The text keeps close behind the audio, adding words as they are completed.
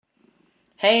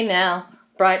Hey now,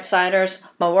 Brightsiders,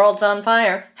 my world's on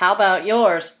fire. How about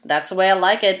yours? That's the way I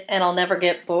like it, and I'll never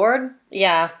get bored?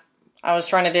 Yeah, I was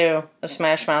trying to do a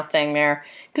Smash Mouth thing there.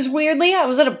 Because weirdly, I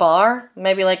was at a bar,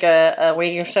 maybe like a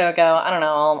week or so ago. I don't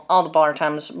know, all the bar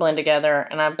times blend together,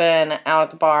 and I've been out at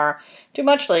the bar too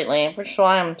much lately, which is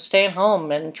why I'm staying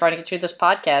home and trying to get you this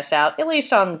podcast out, at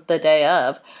least on the day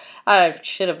of. I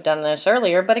should have done this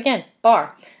earlier, but again,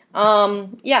 bar.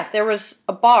 There was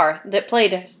a bar that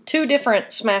played two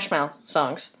different Smash Mouth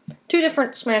songs.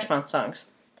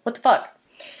 What the fuck?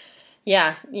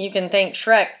 Yeah, you can thank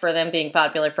Shrek for them being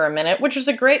popular for a minute, which was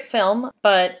a great film,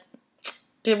 but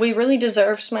did we really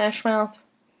deserve Smash Mouth?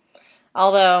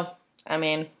 Although, I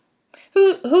mean,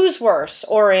 who's worse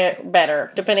or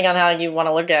better, depending on how you want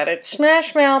to look at it?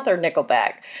 Smash Mouth or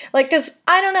Nickelback? Because,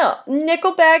 I don't know,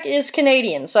 Nickelback is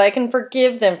Canadian, so I can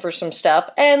forgive them for some stuff,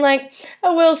 and, I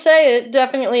will say it,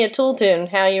 definitely a Tool tune,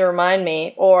 How You Remind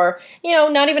Me, or,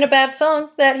 not even a bad song,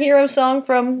 that hero song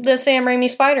from the Sam Raimi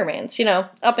Spider-Mans,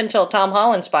 up until Tom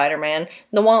Holland Spider-Man,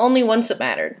 only ones that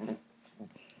mattered.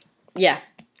 Yeah,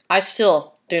 I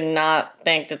still do not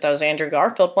think that those Andrew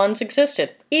Garfield ones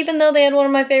existed, even though they had one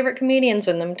of my favorite comedians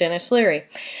in them, Dennis Leary.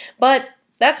 But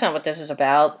that's not what this is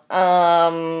about.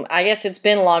 I guess it's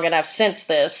been long enough since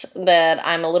this that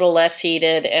I'm a little less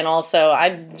heated, and also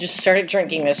I just started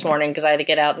drinking this morning because I had to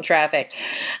get out in traffic.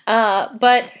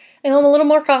 But I'm a little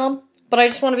more calm, but I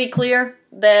just want to be clear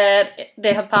that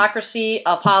the hypocrisy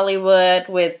of Hollywood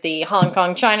with the Hong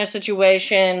Kong China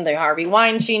situation, the Harvey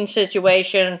Weinstein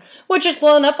situation, which has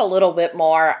blown up a little bit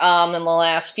more in the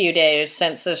last few days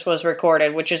since this was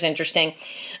recorded, which is interesting.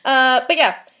 But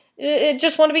yeah,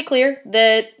 just want to be clear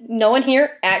that no one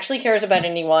here actually cares about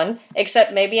anyone,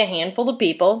 except maybe a handful of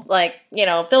people.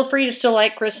 Feel free to still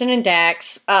like Kristen and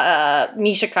Dax,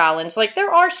 Misha Collins.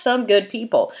 There are some good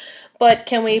people. But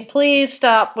can we please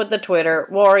stop with the Twitter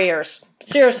warriors?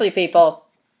 Seriously, people,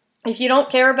 if you don't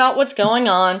care about what's going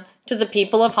on to the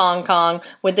people of Hong Kong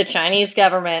with the Chinese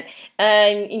government,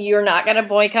 and you're not going to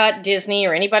boycott Disney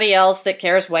or anybody else that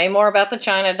cares way more about the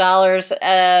China dollars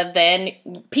than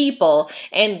people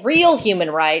and real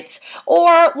human rights,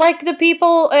 or like the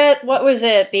people at,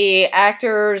 the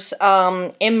Actors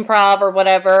Improv or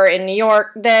whatever in New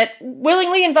York that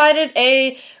willingly invited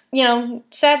a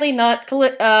sadly not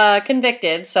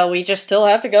convicted, so we just still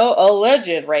have to go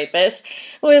alleged rapist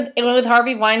with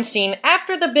Harvey Weinstein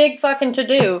after the big fucking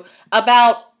to-do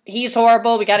about he's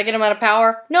horrible, we gotta get him out of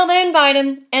power. No, they invite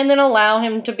him and then allow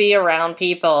him to be around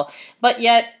people. But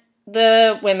yet,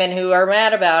 the women who are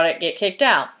mad about it get kicked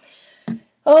out.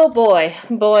 Oh boy.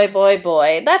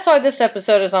 That's why this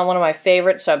episode is on one of my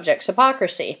favorite subjects,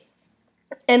 hypocrisy.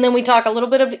 And then we talk a little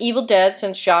bit of Evil Dead,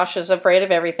 since Josh is afraid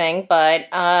of everything, but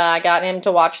I got him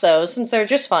to watch those since they're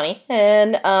just funny.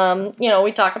 And,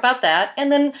 we talk about that. And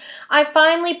then I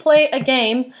finally play a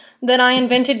game that I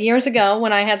invented years ago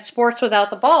when I had Sports Without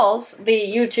the Balls,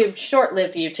 the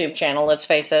short-lived YouTube channel, let's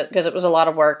face it, because it was a lot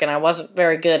of work and I wasn't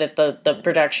very good at the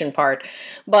production part.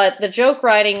 But the joke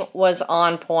writing was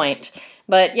on point.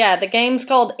 But yeah, the game's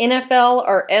called NFL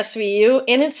or SVU,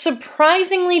 and it's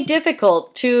surprisingly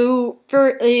difficult to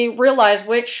realize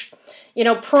which,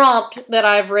 prompt that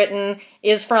I've written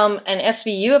is from an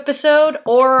SVU episode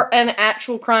or an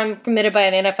actual crime committed by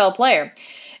an NFL player.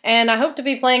 And I hope to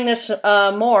be playing this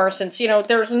more since,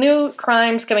 there's new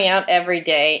crimes coming out every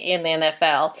day in the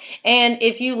NFL. And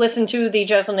if you listen to the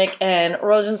Jeselnik and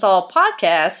Rosenthal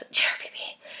podcast,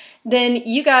 then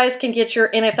you guys can get your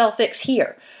NFL fix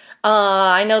here.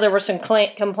 I know there were some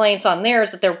complaints on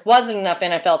theirs that there wasn't enough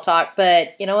NFL talk,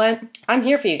 but you know what? I'm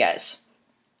here for you guys.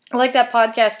 I like that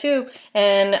podcast too,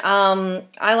 and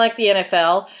I like the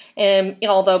NFL, and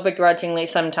although begrudgingly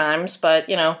sometimes, but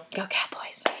go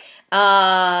Cowboys.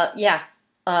 That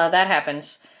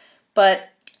happens. But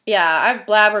yeah, I've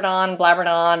blabbered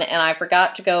on, and I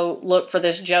forgot to go look for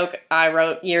this joke I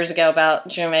wrote years ago about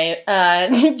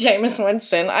Jameis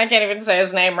Winston. I can't even say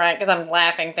his name right because I'm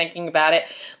laughing thinking about it.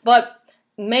 But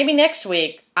maybe next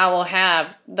week I will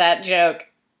have that joke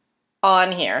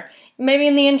on here. Maybe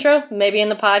in the intro, maybe in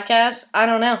the podcast, I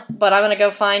don't know. But I'm going to go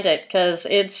find it because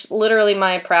it's literally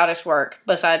my proudest work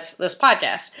besides this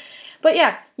podcast. But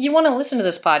yeah, you want to listen to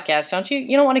this podcast, don't you?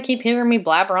 You don't want to keep hearing me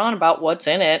blabber on about what's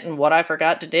in it and what I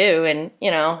forgot to do and,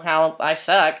 how I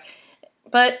suck.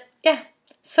 But yeah,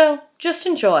 so just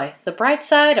enjoy the bright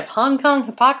side of Hong Kong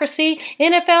hypocrisy,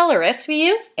 NFL or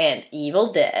SVU, and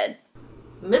Evil Dead.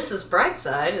 Mrs.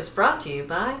 Brightside is brought to you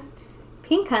by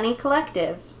Pink Honey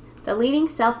Collective, the leading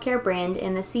self-care brand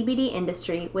in the CBD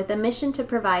industry with a mission to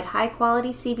provide high-quality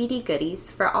CBD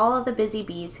goodies for all of the busy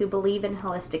bees who believe in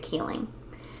holistic healing.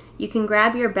 You can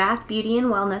grab your bath, beauty, and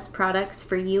wellness products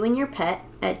for you and your pet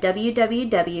at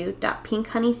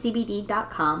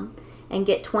www.pinkhoneycbd.com and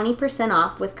get 20%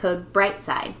 off with code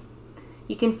BRIGHTSIDE.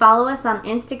 You can follow us on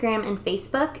Instagram and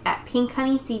Facebook at Pink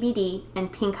Honey CBD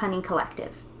and Pink Honey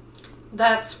Collective.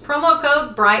 That's promo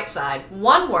code BRIGHTSIDE,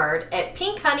 one word, at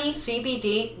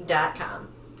pinkhoneycbd.com.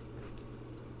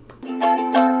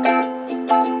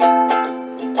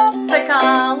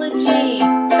 Psychology,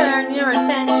 turn your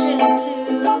attention to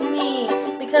me,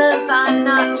 because I'm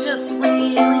not just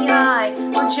really high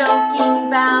or joking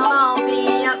about all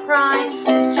the outcry.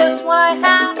 It's just what I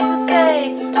have to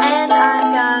say, and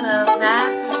I've got a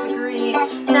master's degree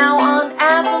now on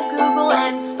Apple, Google,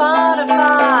 and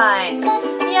Spotify.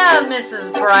 Yeah,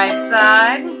 Mrs.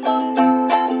 Brightside.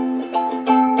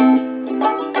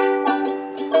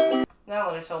 Now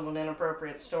that I told an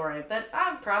inappropriate story that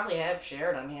I probably have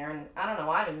shared on here, and I don't know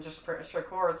why I didn't just press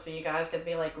record so you guys could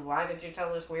be like, why did you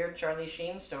tell this weird Charlie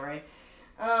Sheen story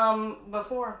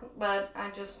before? But I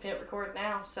just hit record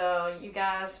now, so you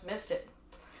guys missed it.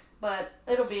 But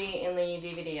it'll be in the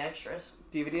DVD extras.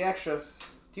 DVD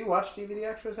extras. Do you watch DVD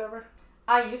extras ever?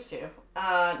 I used to.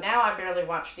 Now I barely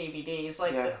watch DVDs.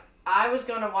 I was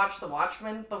going to watch The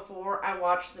Watchmen before I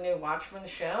watched the new Watchmen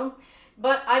show.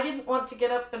 But I didn't want to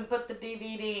get up and put the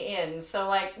DVD in,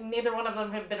 so, neither one of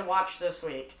them had been watched this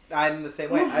week. I'm the same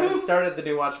way. I haven't started the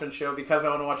new Watchmen show because I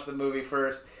want to watch the movie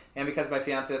first, and because my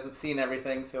fiance hasn't seen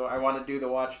everything, so I want to do The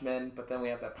Watchmen, but then we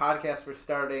have that podcast we're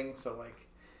starting, so,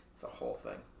 it's a whole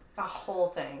thing. A whole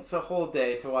thing. It's a whole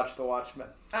day to watch The Watchmen.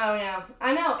 Oh, yeah.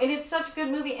 I know, and it's such a good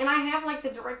movie, and I have, the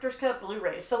Director's Cut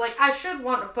Blu-ray, so, I should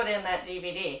want to put in that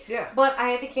DVD. Yeah. But I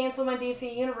had to cancel my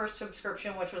DC Universe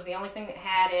subscription, which was the only thing that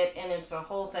had it, and it's a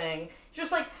whole thing.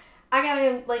 Just, I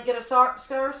gotta, get a Star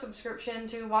subscription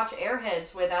to watch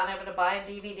Airheads without having to buy a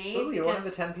DVD. Ooh, you're one of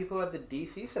the 10 people who had the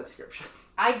DC subscription.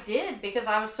 I did, because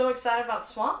I was so excited about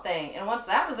Swamp Thing, and once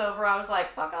that was over, I was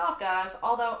like, fuck off, guys.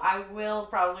 Although, I will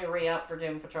probably re-up for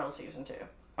Doom Patrol Season 2.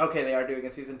 Okay, they are doing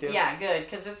a Season 2? Yeah, good,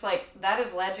 because it's that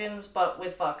is Legends, but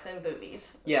with fucks and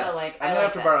boobies. Yeah, so, I'm going to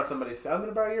have to borrow somebody's. I'm going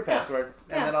to borrow your password,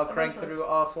 and then I'll crank through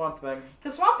all Swamp Thing.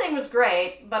 Because Swamp Thing was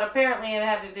great, but apparently it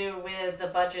had to do with the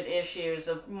budget issues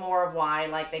of more of why,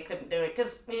 they couldn't do it,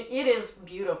 because it is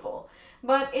beautiful.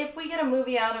 But if we get a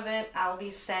movie out of it, I'll be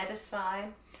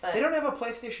satisfied. But they don't have a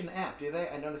PlayStation app, do they?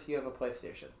 I noticed you have a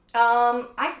PlayStation.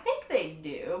 I think they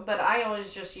do, but I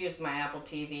always just use my Apple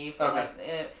TV for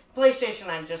PlayStation.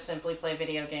 I just simply play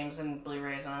video games and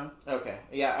Blu-rays on. Okay,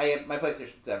 yeah, my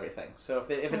PlayStation's everything. So if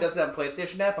it doesn't have a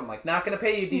PlayStation app, I'm not gonna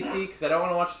pay you DC because I don't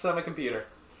want to watch this on my computer.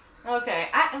 Okay,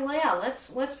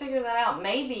 let's figure that out.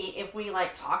 Maybe if we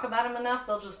talk about them enough,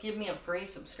 they'll just give me a free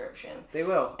subscription. They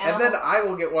will, and then I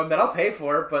will get one that I'll pay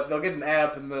for, but they'll get an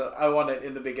app, and I want it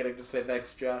in the beginning to say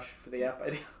thanks, Josh, for the app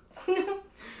idea.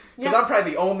 Because I'm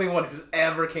probably the only one who's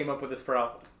ever came up with this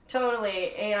problem.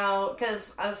 Totally,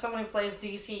 because as someone who plays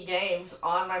DC games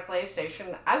on my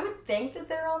PlayStation, I would think that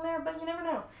they're on there, but you never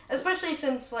know. Especially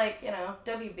since,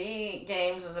 WB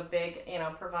Games is a big,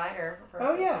 provider for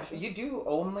PlayStation. Yeah, you do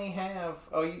only have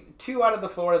 2 out of the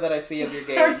 4 that I see of your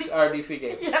games are DC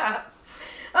games. Yeah,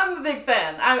 I'm a big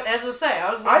fan. I'm a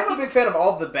big fan of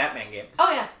all the Batman games.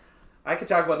 Oh, yeah. I could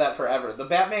talk about that forever. The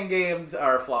Batman games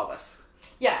are flawless.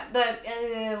 Yeah, what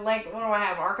do I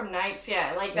have? Arkham Knights,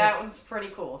 that one's pretty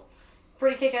cool.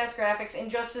 Pretty kick-ass graphics.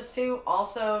 Injustice 2,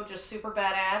 also just super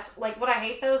badass. What I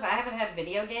hate those, I haven't had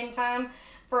video game time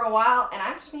for a while, and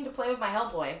I just need to play with my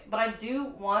Hellboy. But I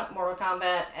do want Mortal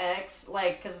Kombat X,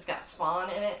 because it's got Spawn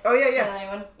in it. Oh,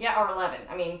 yeah. Yeah, or 11.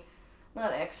 I mean,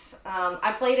 not X.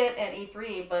 I played it at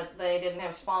E3, but they didn't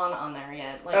have Spawn on there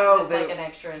yet. It's an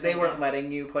extra. They weren't letting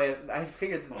you play it. I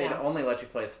figured that they'd only let you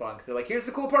play Spawn, because they're here's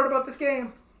the cool part about this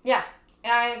game. Yeah.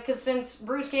 Because since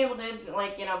Bruce Campbell did,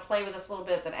 play with us a little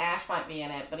bit, that Ash might be in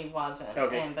it, but he wasn't.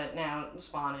 Okay. But now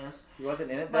Spawn is. He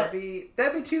wasn't in it? That'd be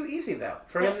too easy, though,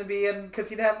 for him to be in, because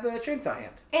he'd have the chainsaw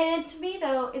hand. And to me,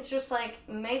 though, it's just,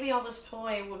 maybe all this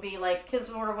toy would be, because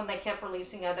sort of when they kept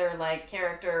releasing other,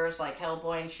 characters, like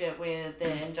Hellboy and shit with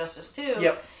the Injustice 2.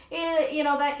 Yep.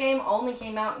 That game only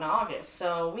came out in August,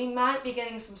 so we might be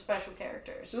getting some special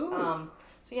characters. Ooh.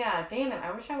 So, yeah, damn it,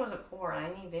 I wish I wasn't poor and I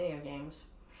need video games.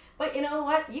 But you know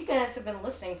what? You guys have been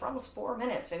listening for almost 4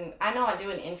 minutes, and I know I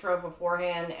do an intro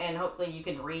beforehand, and hopefully you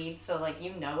can read, so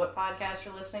you know what podcast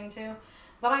you're listening to.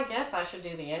 But I guess I should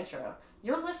do the intro.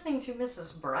 You're listening to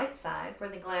Mrs. Brightside, where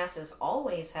the glass is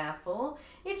always half full.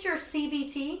 It's your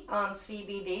CBT on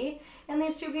CBD, and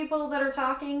these 2 people that are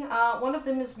talking, one of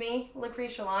them is me,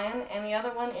 Lucretia Lyon, and the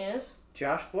other one is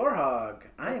Josh Floorhog.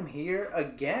 I am here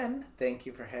again. Thank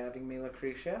you for having me,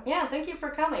 Lucretia. Yeah, thank you for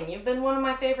coming. You've been one of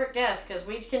my favorite guests because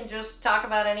we can just talk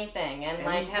about anything and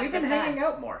like have a we've good been time. hanging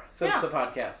out more since the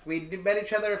podcast. We met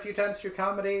each other a few times through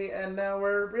comedy, and now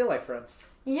we're real life friends.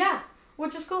 Yeah,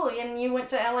 which is cool. And you went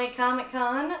to LA Comic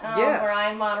Con, Yes. where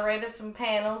I moderated some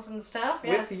panels and stuff.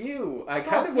 Yeah. With you. I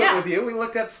Cool. kind of went with you. We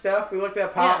looked at stuff. We looked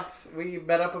at pops. We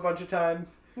met up a bunch of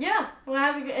times. Yeah, we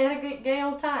had a good gay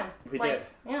old time. We did.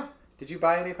 Yeah. Did you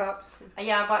buy any pops?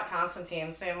 Yeah, I bought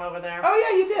Constantine. See him over there. Oh,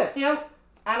 yeah, you did. Yep.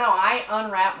 I know. I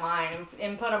unwrapped mine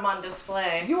and put them on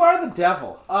display. You are the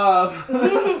devil.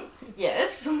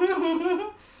 Yes.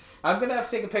 I'm going to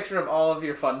have to take a picture of all of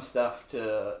your fun stuff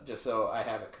just so I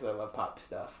have it because I love pop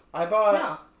stuff. I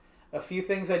bought a few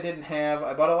things I didn't have.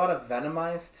 I bought a lot of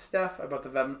Venomized stuff. I bought the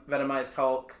Venomized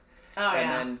Hulk. And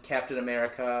then Captain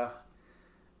America.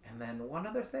 And then one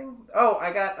other thing. Oh,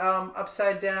 I got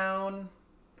Upside Down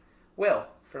Will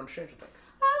from Stranger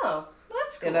Things. Oh,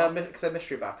 that's cool. Because I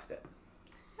mystery boxed it.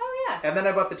 Oh, yeah. And then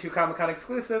I bought the 2 Comic-Con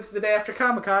exclusives the day after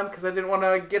Comic-Con because I didn't want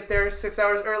to get there 6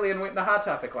 hours early and wait in a Hot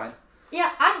Topic line. Yeah,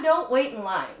 I don't wait in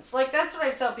lines. Like, that's what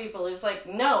I tell people is like,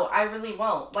 no, I really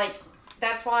won't. Like,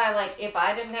 that's why, like, if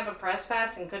I didn't have a press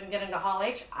pass and couldn't get into Hall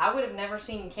H, I would have never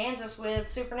seen Kansas with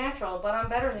Supernatural, but I'm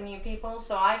better than you people,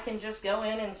 so I can just go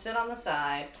in and sit on the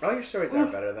side. All your stories are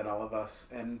better than all of us,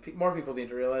 and more people need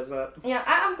to realize that. Yeah,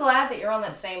 I'm glad that you're on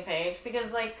that same page,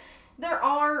 because, like, there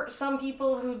are some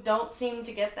people who don't seem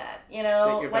to get that, you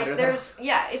know? Like,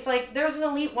 it's like, there's an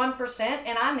elite 1%,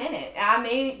 and I'm in it. I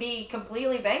may be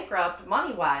completely bankrupt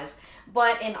money-wise,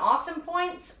 but in awesome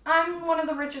points, I'm one of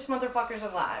the richest motherfuckers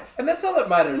alive. And that's all that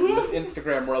matters in this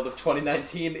Instagram world of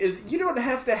 2019 is you don't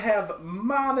have to have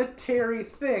monetary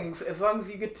things as long as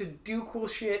you get to do cool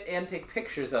shit and take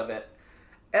pictures of it.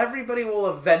 Everybody will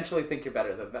eventually think you're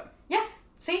better than them. Yeah.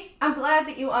 See, I'm glad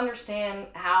that you understand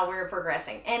how we're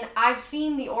progressing. And I've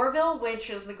seen The Orville, which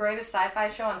is the greatest sci-fi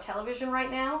show on television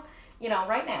right now.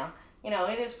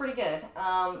 It is pretty good.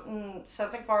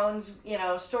 Seth MacFarlane's,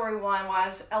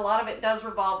 storyline-wise, a lot of it does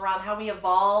revolve around how we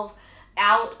evolve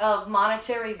out of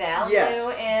monetary value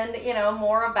and,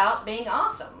 more about being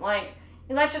awesome. Like,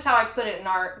 and that's just how I put it in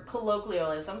our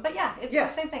colloquialism. But yeah, it's the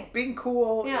same thing. Being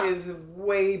cool is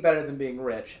way better than being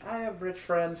rich. I have rich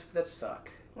friends that suck.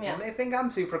 Yeah. And they think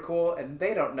I'm super cool, and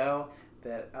they don't know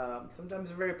that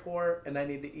sometimes I'm very poor, and I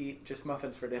need to eat just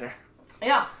muffins for dinner.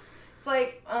 Yeah. It's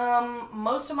like,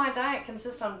 most of my diet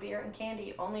consists on beer and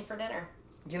candy only for dinner.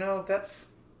 You know, that's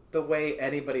the way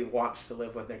anybody wants to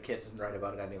live when they're kids and write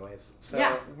about it anyways.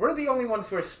 So we're the only ones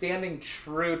who are standing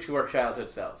true to our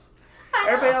childhood selves.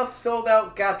 Everybody else sold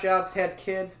out, got jobs, had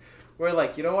kids. We're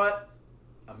like, you know what?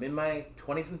 I'm in my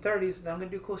 20s and 30s, now I'm going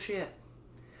to do cool shit.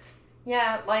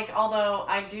 Yeah, like, although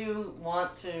I do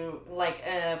want to, like,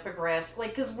 progress,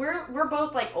 like, because we're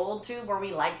both, like, old, too, where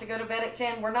we like to go to bed at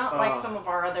 10. We're not like some of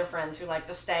our other friends who like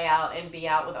to stay out and be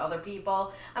out with other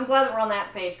people. I'm glad that we're on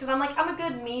that page, because I'm like, I'm a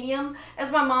good medium.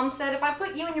 As my mom said, if I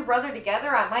put you and your brother together,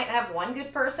 I might have one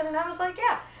good person, and I was like,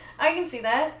 yeah, I can see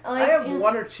that. Like, I have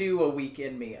 1 or 2 a week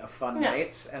in me of fun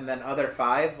nights, and then other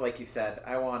 5, like you said,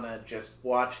 I want to just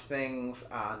watch things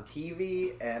on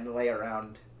TV and lay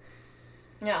around.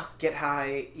 Yeah. Get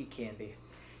high, eat candy.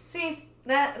 See,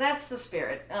 that's the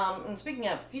spirit. And speaking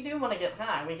of, if you do want to get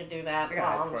high, we could do that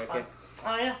while on the spot.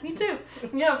 Oh, yeah, me too.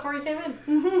 Yeah, before you came in.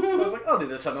 I was like, I'll do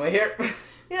this on the way here.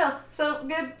 Yeah, so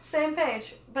good, same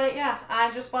page. But yeah, I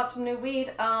just bought some new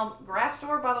weed. Grass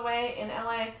Door, by the way, in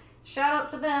LA. Shout out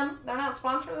to them. They're not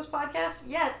sponsoring this podcast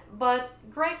yet, but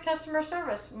great customer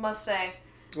service, must say.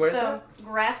 Where's that?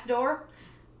 Grass Door.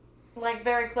 Like,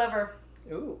 very clever.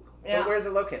 Ooh. Yeah. Well, where is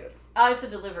it located? It's a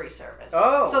delivery service.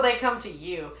 Oh. So they come to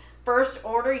you. First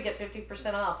order, you get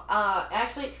 50% off.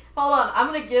 Actually, hold on. I'm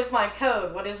going to give my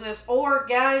code. What is this? Or,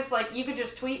 guys, like, you could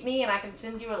just tweet me and I can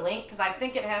send you a link, because I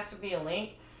think it has to be a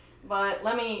link. But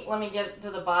let me get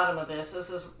to the bottom of this.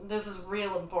 This is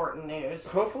real important news.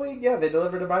 Hopefully, they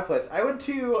deliver to my place. I went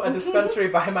to a dispensary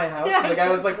by my house, and the guy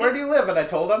was like, "Where do you live?" And I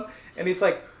told him, and he's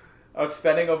like, I was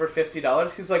spending over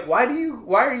 $50. He's like, why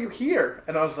are you here?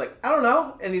 And I was like, I don't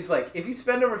know. And he's like, if you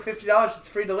spend over $50, it's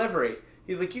free delivery.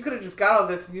 He's like, you could have just got all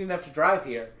this and you didn't have to drive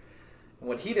here. And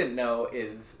what he didn't know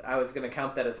is I was going to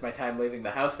count that as my time leaving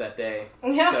the house that day.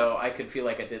 Yeah. So I could feel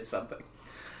like I did something.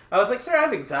 I was like, sir, I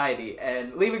have anxiety,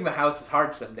 and leaving the house is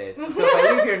hard some days. So if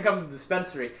I leave here and come to the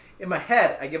dispensary, in my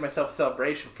head, I give myself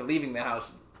celebration for leaving the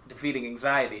house, defeating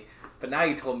anxiety. But now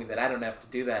you told me that I don't have to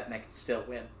do that and I can still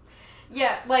win.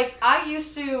 Yeah, like, I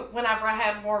used to, whenever I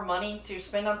had more money to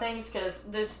spend on things, because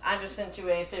I just sent you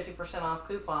a 50% off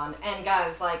coupon, and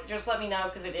guys, like, just let me know,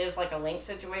 because it is, like, a link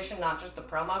situation, not just a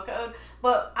promo code,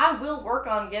 but I will work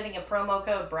on getting a promo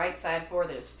code Brightside for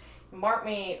this. Mark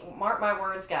my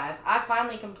words, guys. I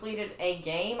finally completed a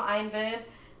game I invented,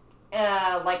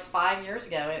 like 5 years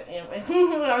ago.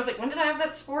 I was like, when did I have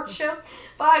that sports show?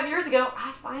 5 years ago.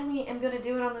 I finally am going to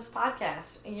do it on this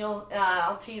podcast, and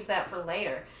I'll tease that for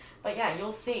later. But yeah,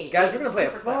 you'll see. Guys, we're going to play a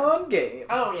fun game.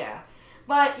 Oh, yeah.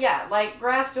 But yeah, like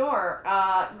Grassdoor,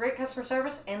 great customer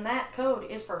service, and that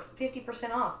code is for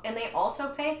 50% off. And they also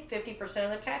pay 50% of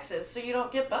the taxes, so you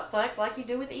don't get butt-fucked like you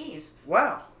do with Ease.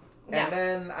 Wow. Yeah. And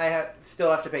then I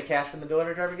still have to pay cash when the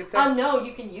delivery driver gets there? No,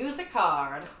 you can use a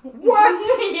card.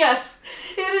 What? Yes.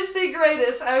 It is the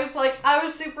greatest. I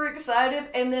was super excited,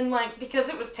 and then, like, because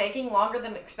it was taking longer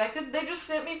than expected, they just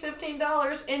sent me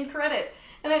 $15 in credit.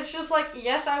 And it's just like,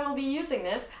 yes, I will be using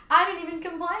this. I didn't even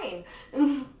complain.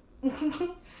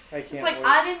 It's like,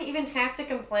 I didn't even have to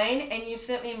complain, and you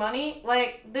sent me money.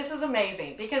 Like, this is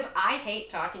amazing, because I hate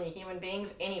talking to human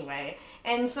beings anyway.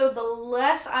 And so the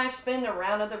less I spend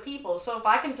around other people, so if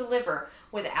I can deliver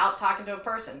without talking to a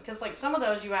person, because, like, some of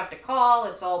those you have to call,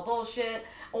 it's all bullshit,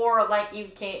 or, like, you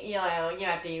can't, you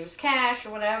have to use cash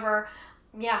or whatever.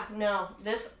 Yeah, no,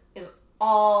 this is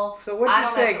all... So what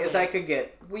you're saying is I could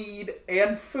get weed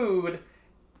and food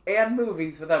and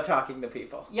movies without talking to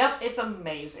people. Yep, it's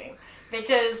amazing.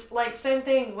 Because, like, same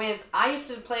thing with, I used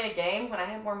to play a game when I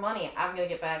had more money. I'm going to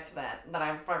get back to that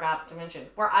I forgot to mention.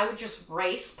 Where I would just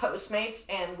race Postmates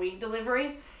and weed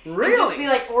delivery. Really? And just be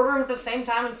like, order them at the same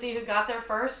time and see who got there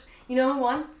first. You know who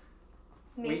won?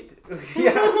 Me.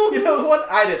 Yeah, you know what?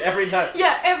 I did every time.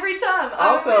 Yeah, every time.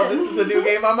 Also, this is a new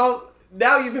game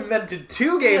now you've invented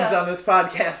 2 games on this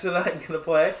podcast that I'm going to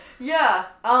play. Yeah.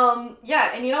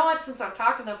 Yeah, and you know what? Since I've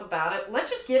talked enough about it, let's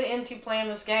just get into playing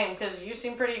this game, because you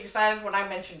seem pretty excited when I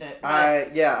mentioned it.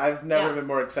 I've never been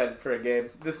more excited for a game.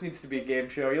 This needs to be a game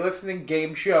show. Are you listening?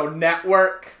 Game Show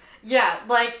Network. Yeah,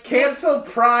 like... Cancel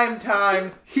prime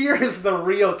time. Here is the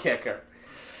real kicker.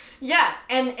 Yeah,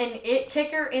 and it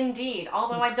kicker indeed.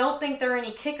 Although I don't think there are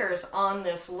any kickers on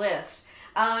this list.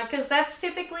 Because that's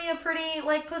typically a pretty,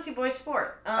 like, pussy boy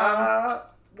sport.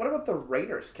 What about the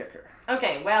Raiders kicker?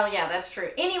 Okay, well, yeah, that's true.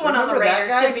 Anyone on the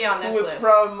Raiders could be on this list. Who was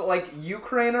from, like,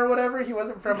 Ukraine or whatever. He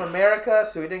wasn't from America,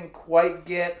 so he didn't quite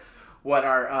get what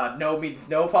our no means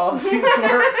no policies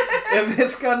were in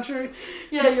this country.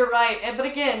 Yeah, you're right. But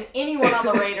again, anyone on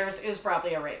the Raiders is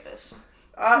probably a rapist.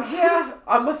 Yeah,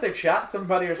 unless they've shot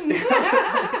somebody or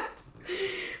stabbed.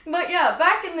 But yeah,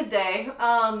 back in the day,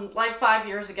 like 5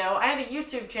 years ago, I had a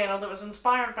YouTube channel that was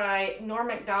inspired by Norm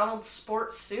Macdonald's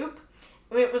Sports Soup.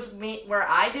 It was me, where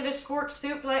I did a sports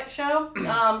soup like show,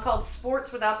 called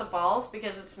Sports Without the Balls,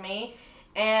 because it's me,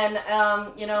 and,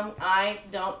 I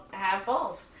don't have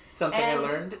balls. Something I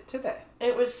learned today.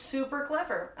 It was super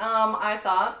clever. I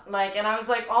thought, and I was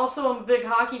like, also I'm a big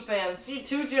hockey fan. See,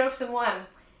 2 jokes in one.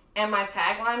 And my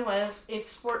tagline was, it's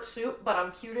sports soup, but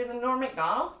I'm cuter than Norm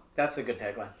Macdonald. That's a good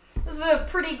tagline. This is a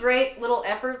pretty great little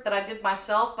effort that I did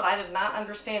myself, but I did not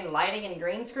understand lighting and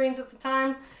green screens at the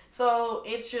time. So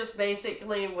it's just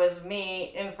basically was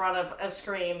me in front of a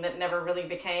screen that never really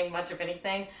became much of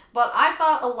anything. But I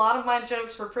thought a lot of my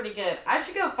jokes were pretty good. I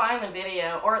should go find the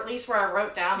video, or at least where I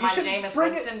wrote down my Jameis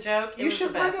Winston joke. You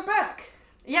should bring it back.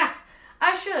 Yeah.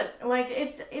 I should.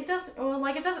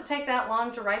 It doesn't take that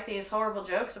long to write these horrible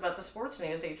jokes about the sports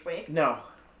news each week. No.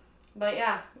 But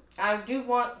yeah, I do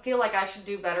feel like I should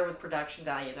do better with production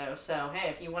value though. So hey,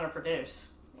 if you want to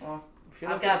produce, well,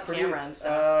 I've got camera and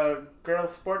stuff. Girl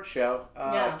sports show.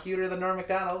 Cuter than Norm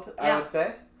Macdonald, yeah. I would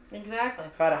say. Exactly.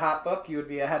 If I had a hot book, you would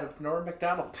be ahead of Norm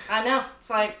Macdonald. I know. It's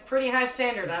like pretty high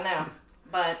standard, I know.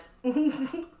 But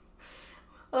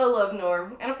I love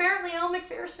Norm. And apparently Elle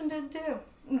Macpherson did too.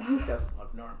 He doesn't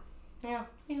love Norm. Yeah,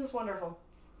 he was wonderful.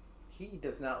 He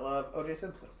does not love O.J.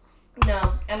 Simpson.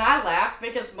 No, and I laugh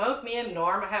because both me and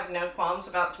Norm have no qualms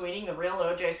about tweeting the real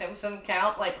O.J. Simpson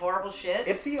account like horrible shit.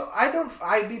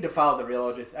 I need to follow the real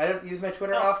O.J. I don't use my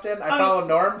Twitter often. I follow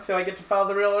Norm, so I get to follow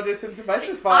the real O.J. Simpson. But I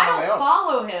just follow him on my own. I don't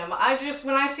follow him. I just,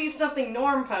 when I see something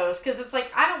Norm posts, because it's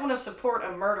like, I don't want to support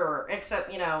a murderer,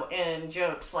 except, in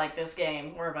jokes like this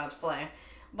game we're about to play.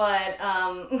 But,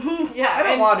 yeah. I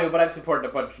don't want to, but I've supported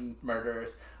a bunch of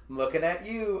murderers. I'm looking at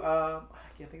you. I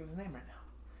can't think of his name right now.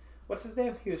 What's his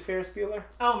name? He was Ferris Bueller.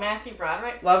 Oh, Matthew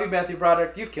Broderick. Love you, Matthew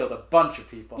Broderick. You've killed a bunch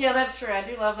of people. Yeah, that's true. I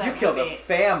do love that You killed movie. a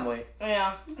family.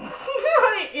 Yeah.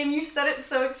 And you said it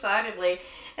so excitedly.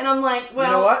 And I'm like, well...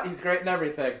 You know what? He's great in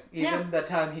everything. Even Yeah. that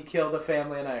time he killed a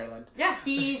family in Ireland. Yeah,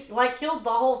 he, like, killed the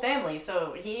whole family,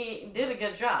 so he did a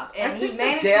good job. And I he think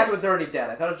managed his dad to... was already dead.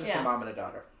 I thought it was just Yeah. a mom and a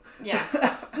daughter. Yeah.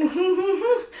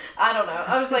 I don't know.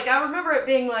 I was like, I remember it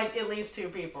being, like, at least 2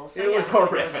 people. So It was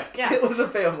horrific. Yeah. It was a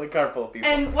family car full of people.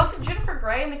 And wasn't Jennifer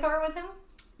Grey in the car with him?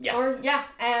 Yes.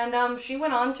 And she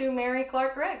went on to marry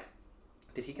Clark Gregg.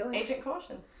 Did he kill him? Agent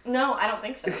Caution. No, I don't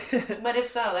think so. But if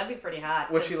so, that'd be pretty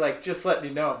hot. Was she like, just letting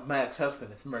you know, my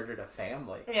ex-husband has murdered a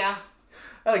family? Yeah.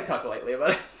 I like talk lightly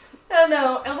about it. Oh,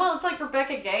 no. Well, it's like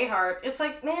Rebecca Gayheart. It's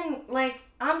like, man, like,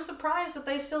 I'm surprised that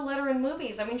they still let her in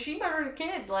movies. I mean, she murdered a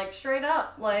kid, like, straight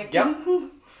up. Like, Yep.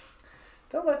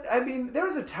 I mean, there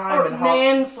was a time or in Hollywood.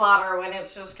 manslaughter when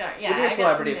it's just kind of, yeah. When you're I a guess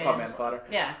celebrity, it's called manslaughter.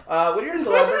 Yeah. When you're a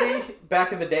celebrity,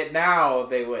 back in the day, now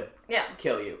they would Yeah.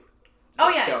 kill you. Oh,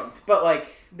 with yeah. Stones. But, like,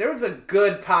 there was a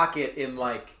good pocket in,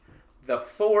 like, the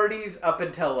 40s up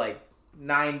until, like,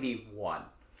 91.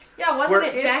 Yeah, wasn't Where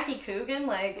it if- Jackie Coogan?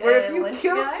 Like, Where if you Lynch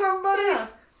killed guy? somebody, Yeah.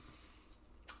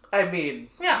 I mean,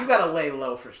 Yeah. you gotta lay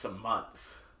low for some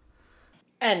months.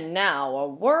 And now, a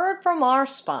word from our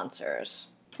sponsors.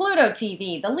 Pluto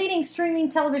TV, the leading streaming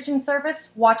television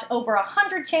service. Watch over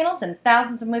 100 channels and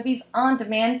thousands of movies on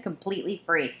demand completely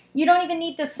free. You don't even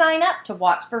need to sign up to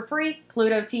watch for free.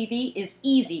 Pluto TV is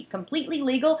easy, completely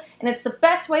legal, and it's the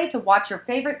best way to watch your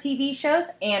favorite TV shows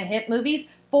and hit movies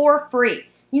for free.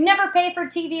 You never pay for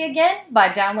TV again by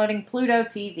downloading Pluto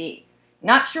TV.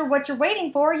 Not sure what you're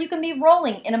waiting for? You can be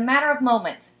rolling in a matter of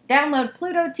moments. Download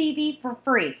Pluto TV for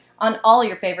free on all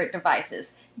your favorite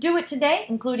devices. Do it today,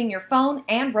 including your phone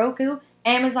and Roku,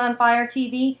 Amazon Fire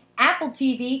TV, Apple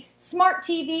TV, smart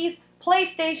TVs,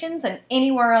 PlayStations, and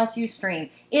anywhere else you stream.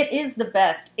 It is the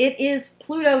best. It is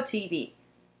Pluto TV.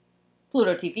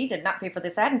 Pluto TV did not pay for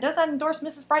this ad and does not endorse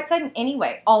Mrs. Brightside in any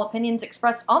way. All opinions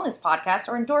expressed on this podcast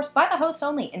are endorsed by the host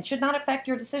only and should not affect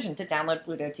your decision to download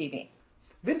Pluto TV.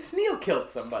 Vince Neil killed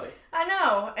somebody. I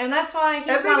know, and that's why he's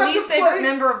And they my got least to favorite play-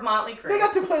 member of Motley Crue. They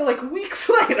got to play like weeks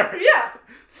later. Yeah.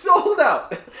 Sold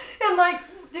out. And like,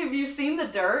 have you seen The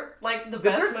Dirt? Like the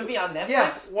best Dirt's- movie on Netflix?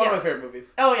 Yeah, one of my favorite movies.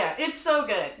 Oh yeah, it's so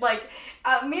good. Like,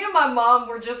 me and my mom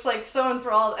were just like so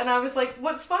enthralled, and I was like,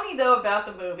 what's funny though about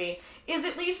the movie is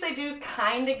at least they do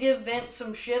kind of give Vince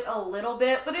some shit a little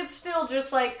bit, but it's still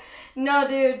just like, no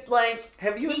dude, like.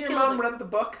 Have you and he your killed mom a- read the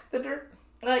book, The Dirt?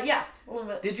 Yeah, a little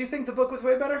bit. Did you think the book was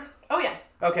way better? Oh yeah.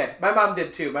 Okay, my mom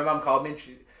did too. My mom called me and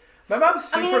my mom's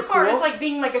super I mean, as far cool. as like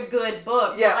being like a good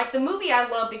book, Yeah. but, like the movie I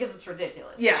love because it's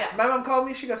ridiculous. Yes, Yeah. my mom called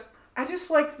me. She goes, I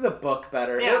just like the book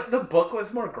better. Yeah. The book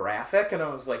was more graphic, and I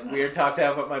was like, weird talk to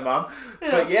have with my mom.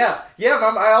 Yeah. But yeah,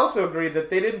 mom, I also agree that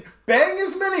they didn't bang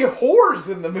as many whores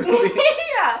in the movie.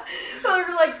 Yeah.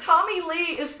 Or, like, Tommy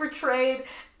Lee is portrayed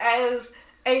as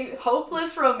a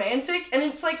hopeless romantic, and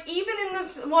it's like, even in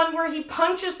the one where he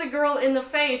punches the girl in the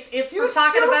face, it's You for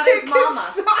talking still about take his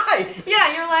mama. side.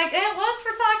 Yeah, you're like, it was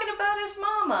for talking about his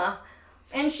mama.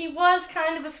 And she was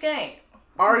kind of a skank.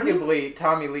 Arguably,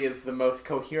 Tommy Lee is the most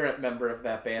coherent member of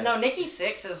that band. No, Nikki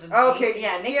Sixx is a Okay,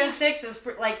 Yeah, Nikki yeah. Sixx is,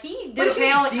 like, he But did a he's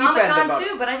panel at deep end Comic-Con about-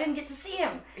 too, but I didn't get to see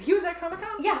him. He was at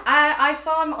Comic-Con? Yeah, I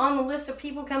saw him on the list of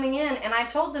people coming in, and I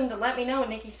told them to let me know when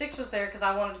Nikki Sixx was there because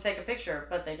I wanted to take a picture,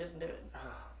 but they didn't do it.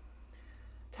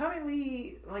 Tommy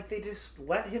Lee, like, they just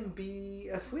let him be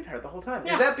a sweetheart the whole time.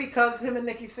 Yeah. Is that because him and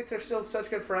Nikki Sixx are still such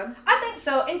good friends? I think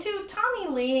so. And to Tommy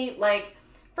Lee, like,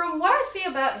 from what I see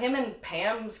about him and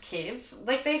Pam's kids,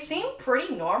 like, they seem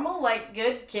pretty normal, like,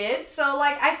 good kids. So,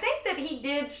 like, I think that he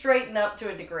did straighten up to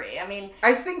a degree. I mean,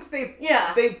 I think they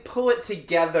Yeah. they pull it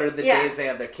together the Yeah. days they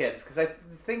have their kids. Because I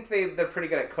think they're pretty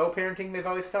good at co-parenting, they've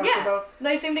always talked yeah, about.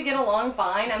 they seem to get along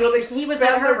fine. I So mean, they he was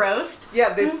spend at her their- roast.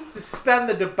 Yeah, they spend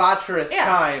the debaucherous Yeah.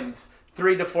 times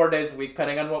 3 to 4 days a week,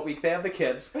 depending on what week they have the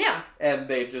kids. Yeah. And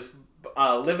they just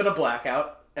live in a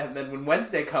blackout. And then when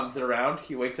Wednesday comes around,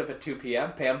 he wakes up at 2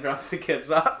 p.m., Pam drops the kids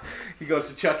off, he goes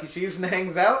to Chuck E. Cheese and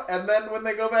hangs out, and then when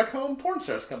they go back home, porn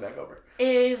stars come back over.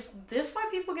 Is this why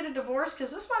people get a divorce?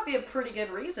 Because this might be a pretty good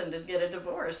reason to get a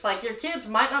divorce. Like, your kids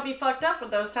might not be fucked up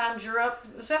with those times you're up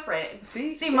separated.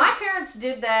 See? My parents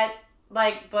did that,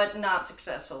 like, but not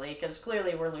successfully, because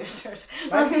clearly we're losers.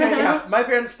 My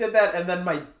parents did that, and then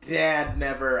my dad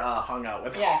never hung out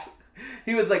with Yeah. us.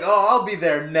 He was like, oh, I'll be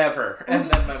there, never.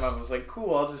 And then my mom was like,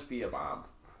 cool, I'll just be a mom.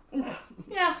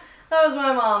 Yeah, that was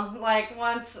my mom. Like,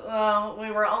 once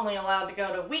we were only allowed to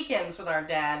go to weekends with our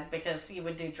dad because he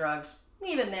would do drugs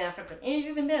Even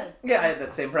then. Yeah, I had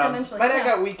that same problem. Eventually, My dad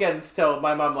yeah. got weekends till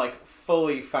my mom, like,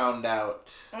 fully found out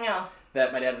Yeah.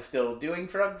 that my dad was still doing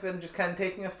drugs and just kind of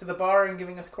taking us to the bar and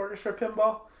giving us quarters for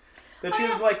pinball. That she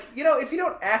was like, if you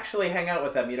don't actually hang out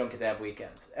with them, you don't get to have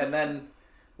weekends. And then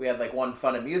we had, like, one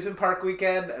fun amusement park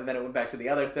weekend, and then it went back to the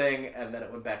other thing, and then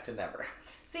it went back to never.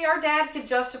 See, our dad could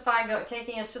justify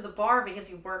taking us to the bar because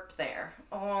he worked there.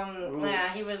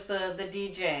 He was the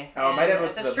DJ. Oh, my dad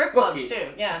was the the strip bookie. clubs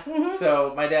too. Yeah.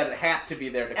 So my dad had to be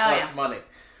there to collect money.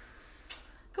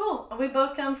 Cool. We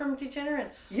both come from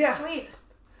degenerates. Yeah. Sweet.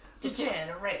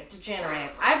 Degenerate.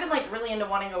 I've been like really into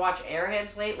wanting to watch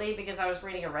Airheads lately because I was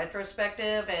reading a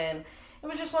retrospective and it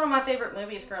was just one of my favorite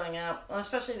movies growing up,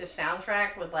 especially the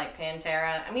soundtrack with like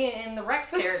Pantera. I mean, in the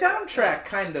Rex character. The soundtrack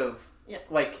kind of. Yeah.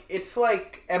 Like, it's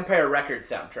like Empire Records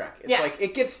soundtrack. It's like,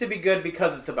 it gets to be good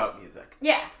because it's about music.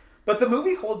 Yeah. But the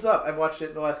movie holds up. I've watched it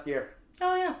in the last year.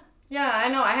 Oh, yeah. Yeah, I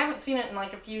know. I haven't seen it in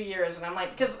like a few years, and I'm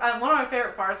like, because one of my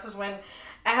favorite parts is when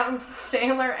Adam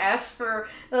Sandler asks for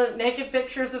naked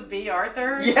pictures of B.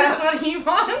 Arthur. Yes. That's what he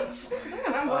wants.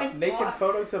 And I'm like, naked what?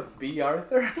 photos of B.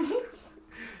 Arthur?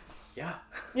 Yeah.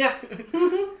 Yeah.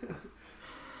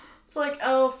 It's like,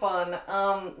 oh, fun.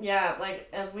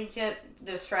 And we get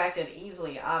distracted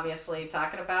easily, obviously,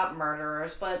 talking about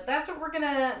murderers, but that's what we're going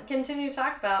to continue to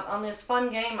talk about on this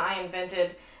fun game I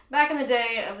invented back in the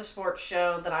day of the sports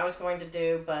show that I was going to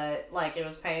do, but, like, it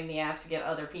was a pain in the ass to get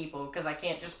other people, because I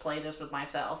can't just play this with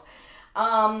myself.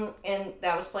 And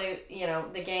that was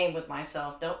the game with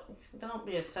myself. Don't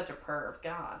be such a perv,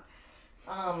 God.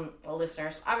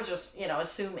 Listeners, I was just,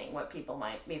 assuming what people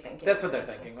might be thinking. That's what they're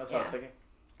thinking. That's what I was thinking.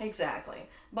 Exactly.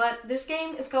 But this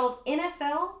game is called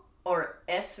NFL or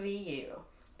SVU.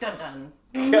 Dun dun.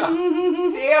 God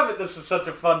damn it, this is such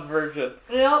a fun version.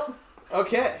 Yep.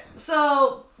 Okay.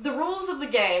 So, the rules of the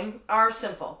game are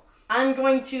simple. I'm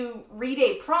going to read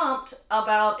a prompt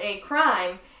about a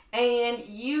crime, and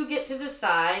you get to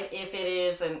decide if it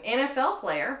is an NFL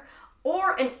player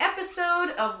or an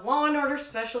episode of Law & Order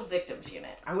Special Victims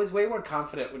Unit. I was way more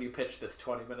confident when you pitched this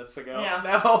 20 minutes ago.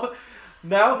 Yeah.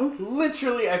 Now,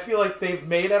 literally, I feel like they've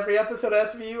made every episode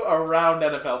of SVU around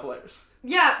NFL players.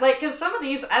 Yeah, because some of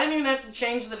these, I didn't even have to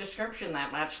change the description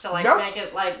that much to, make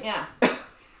it, yeah.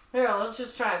 Here, let's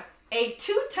just try. A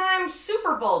 2-time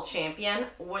Super Bowl champion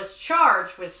was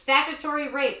charged with statutory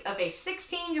rape of a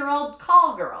 16-year-old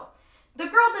call girl. The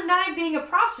girl denied being a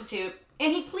prostitute,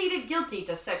 and he pleaded guilty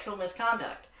to sexual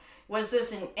misconduct. Was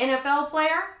this an NFL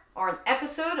player or an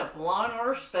episode of Law &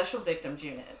 Order Special Victims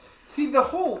Unit? See, the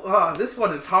whole... this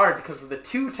one is hard because of the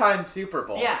 2-time Super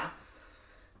Bowl. Yeah.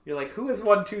 You're like, who has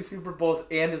won 2 Super Bowls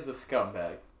and is a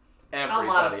scumbag? Everybody.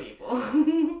 A lot of people.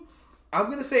 I'm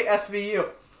going to say SVU.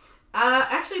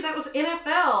 Actually, that was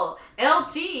NFL.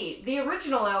 LT. The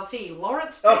original LT.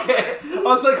 Lawrence Taylor. Okay. I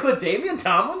was like, LaDainian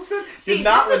Tomlinson did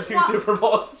not win 2 Super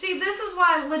Bowls. See, this is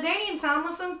why LaDainian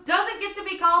Tomlinson doesn't get to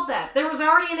be called that. There was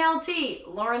already an LT.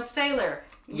 Lawrence Taylor.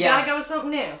 You gotta go with something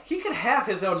new. He could have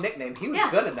his own nickname. He was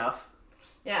good enough.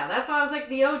 Yeah, that's why I was like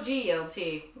the OG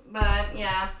LT. But,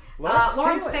 yeah.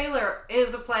 Lawrence Taylor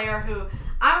is a player who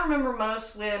I remember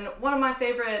most when one of my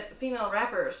favorite female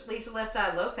rappers, Lisa Left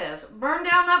Eye Lopez, burned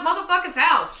down that motherfucker's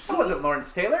house. That wasn't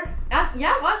Lawrence Taylor.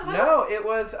 Yeah, it was. No, it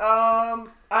was,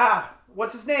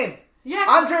 what's his name? Yeah.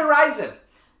 Andre Rison.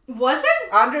 Was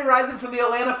it? Andre Rison from the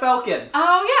Atlanta Falcons. Oh,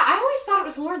 yeah. I always thought it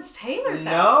was Lawrence Taylor's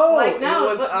house. No, it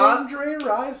was Andre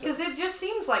Rison. Because it just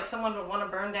seems like someone would want to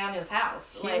burn down his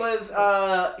house. He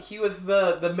was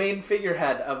the main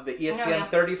figurehead of the ESPN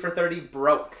 30 for 30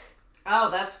 Broke. Oh,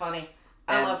 that's funny.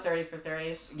 I love 30 for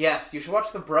 30s. Yes, you should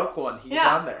watch the Broke one. He's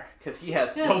on there. Because he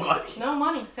has no money. No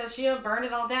money. Because she burned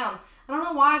it all down. I don't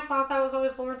know why I thought that was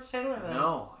always Lawrence Taylor, though.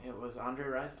 No, it was Andre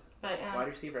Rison. But, wide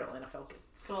receiver, Atlanta Falcons.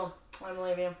 Cool. I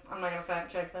believe you. I'm not going to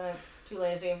fact check that. Too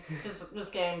lazy. Because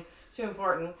this game is too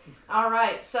important. All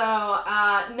right. So,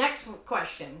 next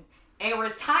question. A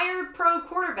retired pro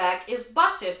quarterback is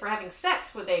busted for having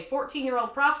sex with a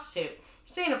 14-year-old prostitute. You're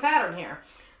seeing a pattern here.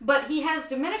 But he has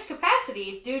diminished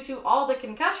capacity due to all the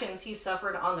concussions he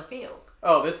suffered on the field.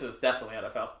 Oh, this is definitely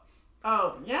NFL.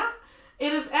 Oh, yeah?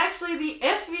 It is actually the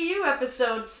SVU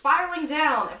episode, Spiraling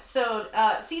Down,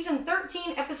 season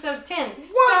 13, episode 10,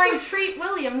 starring Treat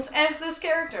Williams as this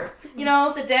character. You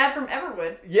know, the dad from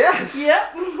Everwood. Yes.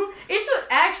 Yep. It's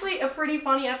actually a pretty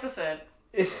funny episode.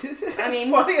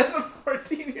 Funny as a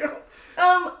 14-year-old.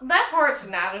 That part's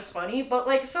not as funny,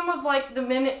 but, some of, the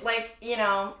minute,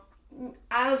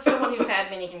 As someone who's had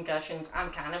many concussions,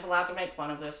 I'm kind of allowed to make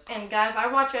fun of this. And guys,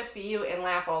 I watch SVU and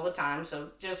laugh all the time, so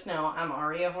just know I'm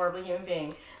already a horrible human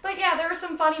being. But yeah, there are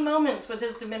some funny moments with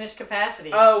his diminished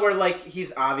capacity. Oh, where like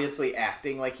he's obviously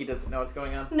acting like he doesn't know what's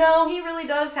going on. No, he really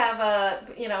does have a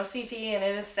CTE, and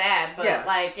it is sad. But I'm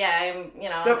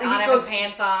not having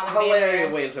pants on. And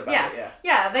hilarious ways about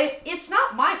it. It's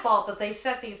not my fault that they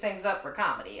set these things up for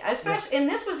comedy, especially. And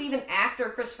this was even after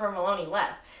Christopher Maloney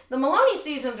left. The Maloney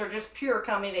seasons are just pure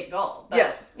comedic gold. But,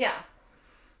 yes. Yeah.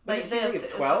 But this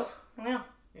 12?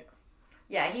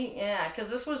 Because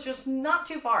this was just not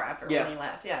too far after when he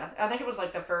left. Yeah. I think it was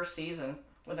like the first season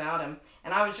without him.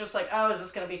 And I was just like, oh, is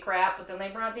this going to be crap? But then they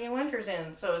brought Dean Winters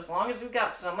in. So as long as we've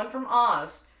got someone from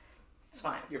Oz, it's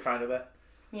fine. You're fine with that?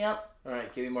 Yep. All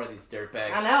right, give me more of these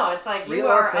dirtbags. I know. It's like you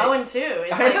are 0-2.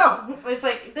 I know. It's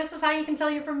like, this is how you can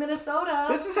tell you're from Minnesota.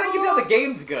 This is how you can tell the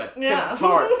game's good. Yeah. It's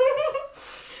hard.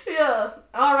 Yeah.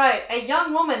 All right. A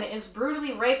young woman is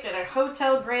brutally raped at a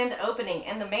hotel grand opening,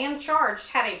 and the man charged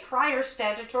had a prior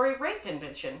statutory rape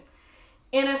conviction.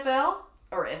 NFL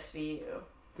or SVU?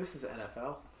 This is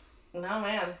NFL. No,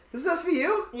 man. This is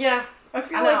SVU? Yeah. I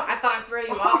know. I thought I'd throw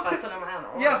you off. I put him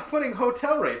out. Yeah, putting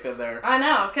hotel rape in there. I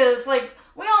know, because,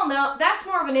 we all know that's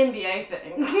more of an NBA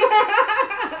thing.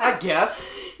 I guess.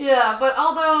 Yeah, but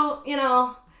although,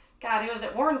 God, who was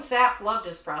it? Warren Sapp loved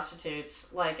his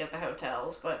prostitutes, at the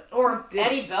hotels, or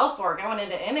Eddie Belfour going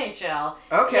into NHL.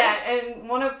 Okay. Yeah, and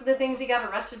one of the things he got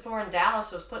arrested for in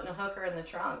Dallas was putting a hooker in the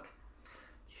trunk.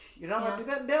 You don't want to do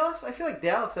that in Dallas? I feel like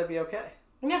Dallas, that'd be okay.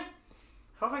 Yeah.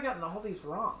 How have I gotten all these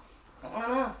wrong? I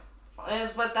don't know.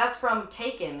 But that's from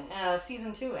Taken,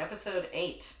 Season 2, Episode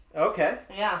 8. Okay.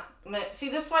 Yeah. See,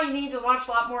 this is why you need to watch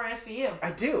a lot more SVU.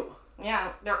 I do.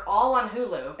 Yeah, they're all on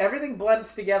Hulu. Everything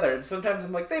blends together, and sometimes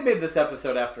I'm like, they made this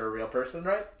episode after a real person,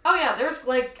 right? Oh yeah, there's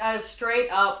a straight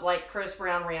up Chris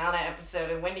Brown Rihanna episode,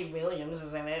 and Wendy Williams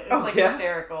is in it. It's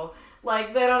hysterical.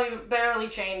 They don't even barely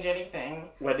change anything.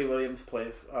 Wendy Williams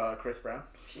plays Chris Brown.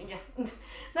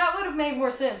 That would have made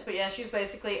more sense, but yeah, she's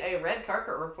basically a red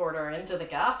carpet reporter into the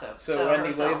gossip. So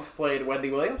Wendy Williams played Wendy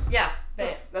Williams? Yeah.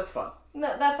 That's fun.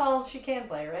 That's all she can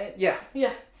play, right? Yeah.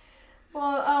 Yeah.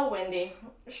 Well, Wendy.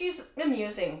 She's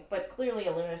amusing, but clearly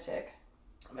a lunatic.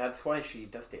 That's why she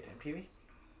does daytime TV.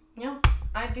 Yeah.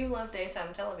 I do love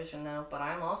daytime television, though, but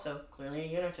I'm also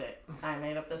clearly a lunatic. I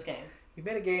made up this game. You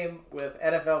made a game with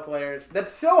NFL players.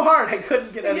 That's so hard, I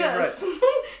couldn't get anything right.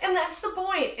 And that's the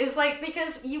point, is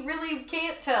because you really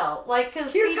can't tell.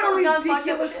 Because here's people how have done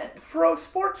ridiculous pro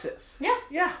sports is. Yeah.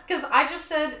 Yeah. Because I just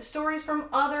said stories from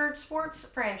other sports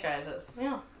franchises.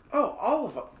 Yeah. Oh, all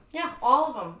of them. Yeah, all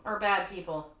of them are bad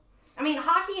people. I mean,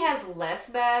 hockey has less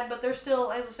bad, but they're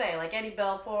still, as I say, Eddie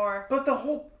Belfour. But the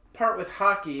whole part with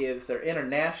hockey is they're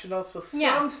international, so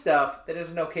some stuff that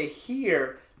isn't okay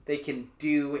here, they can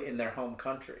do in their home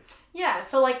countries. Yeah,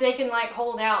 so they can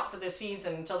hold out for the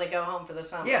season until they go home for the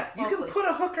summer. Yeah, you can put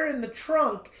a hooker in the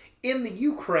trunk in the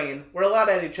Ukraine, where a lot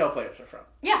of NHL players are from.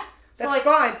 Yeah. That's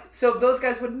fine. So those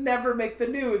guys would never make the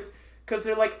news, because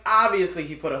they're obviously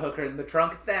he put a hooker in the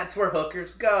trunk. That's where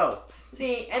hookers go.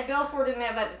 See, Ed Belfour didn't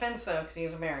have that defense, though, because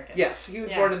he's American. Yes, he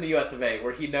was born in the US of A,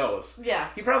 where he knows. Yeah.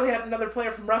 He probably had another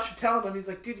player from Russia telling him, he's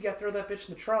like, dude, you gotta throw that bitch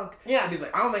in the trunk. Yeah. And he's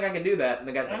like, I don't think I can do that. And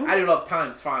the guy's like, I do it all the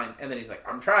time, it's fine. And then he's like,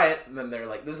 I'm try it. And then they're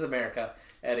like, this is America,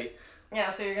 Eddie. Yeah,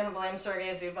 so you're going to blame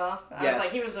Sergei Zubov? I was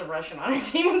like, he was a Russian on our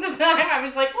team at the time. I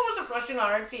was like, what was a Russian on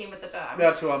our team at the time?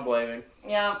 That's who I'm blaming.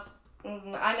 Yeah.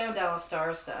 I know Dallas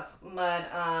Stars stuff.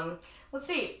 But, let's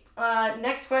see.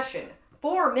 Next question.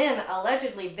 4 men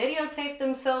allegedly videotaped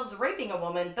themselves raping a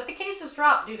woman, but the case is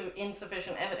dropped due to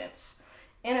insufficient evidence.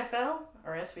 NFL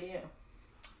or SVU?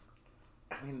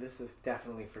 I mean, this has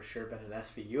definitely for sure been an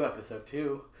SVU episode,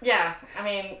 too. Yeah, I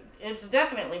mean, it's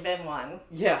definitely been one.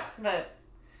 Yeah. But...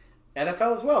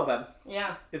 NFL as well, then?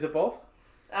 Yeah. Is it both?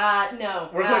 No.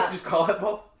 We're going to just call it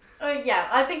both? Yeah,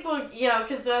 I think we'll,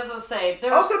 because as I say...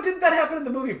 Also, didn't that happen in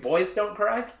the movie Boys Don't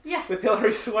Cry? Yeah. With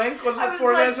Hilary Swank? Wasn't it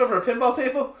 4 guys over a pinball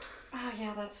table? Oh,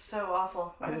 yeah, that's so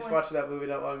awful. I just watched that movie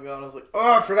not long ago, and I was like,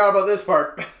 oh, I forgot about this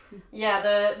part. Yeah,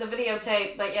 the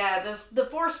videotape, but yeah, the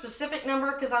 4 specific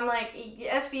number, because I'm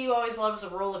SVU always loves a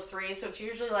rule of 3, so it's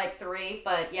usually 3,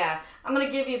 but yeah, I'm going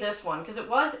to give you this one, because it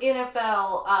was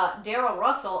NFL, Darryl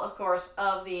Russell, of course,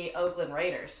 of the Oakland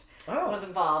Raiders, was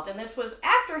involved, and this was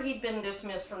after he'd been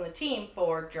dismissed from the team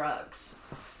for drugs.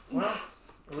 Well,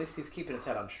 at least he's keeping his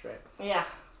head on straight. Yeah.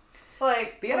 It's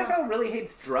the NFL really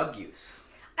hates drug use.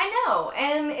 I know,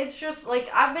 and it's just, like,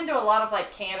 I've been to a lot of,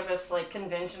 like, cannabis, like,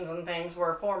 conventions and things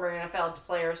where former NFL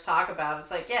players talk about it.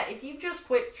 It's like, yeah, if you just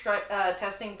quit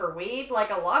testing for weed, like,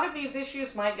 a lot of these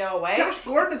issues might go away. Josh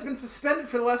Gordon has been suspended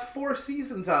for the last 4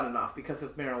 seasons on and off because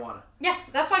of marijuana. Yeah,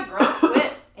 that's why Gronk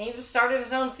quit. He just started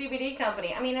his own CBD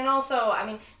company. I mean, and also,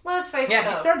 let's face it,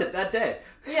 Yeah, he started it that day.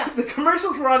 Yeah. The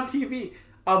commercials were on TV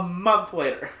a month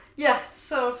later. Yeah,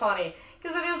 so funny.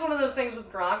 Because it is one of those things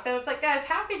with Gronk that it's like, guys,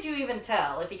 how could you even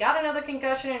tell? If he got another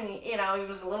concussion and, he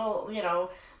was a little,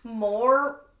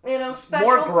 more, special.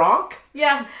 More Gronk?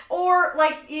 Yeah. Or,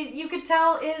 like, you could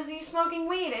tell, is he smoking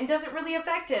weed and does it really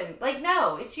affect him? Like,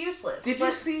 no, it's useless. Did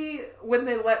you see when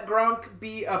they let Gronk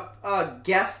be a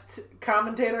guest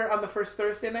commentator on the first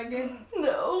Thursday night game?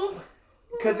 No.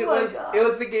 Because it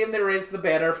was the game they raised the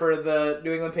banner for the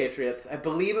New England Patriots. I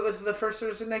believe it was the first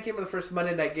Thursday night game or the first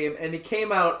Monday night game. And he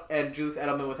came out and Julius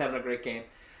Edelman was having a great game.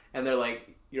 And they're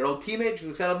like, your old teammate,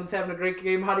 Julius Edelman's having a great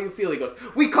game. How do you feel? He goes,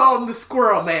 we call him the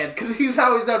Squirrel Man because he's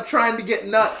always out trying to get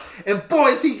nuts. And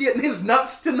boy, is he getting his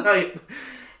nuts tonight.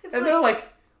 And they're like,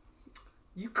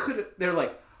 they're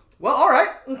like, well, all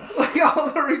right. Like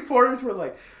all the reporters were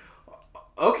like,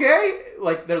 okay.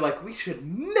 Like, they're like, we should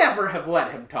never have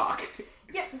let him talk.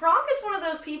 Yeah, Gronk is one of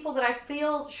those people that I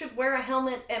feel should wear a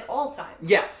helmet at all times.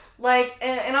 Yes. Like,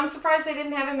 and I'm surprised they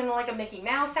didn't have him in, like, a Mickey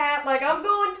Mouse hat. Like, I'm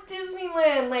going to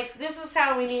Disneyland. Like, this is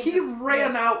how we need He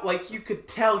ran out, like, you could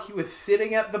tell he was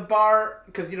sitting at the bar,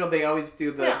 because, they always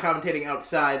do the commentating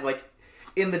outside, like,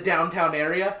 in the downtown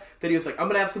area, that he was like, I'm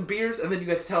going to have some beers, and then you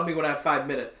guys tell me when I have 5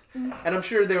 minutes. And I'm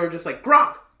sure they were just like,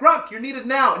 Gronk, you're needed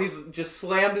now. And he's just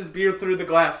slammed his beer through the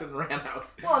glass and ran out.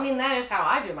 Well, that is how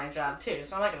I do my job, too,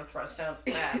 so I'm not going to throw stones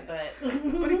to that, but...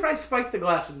 But he probably spiked the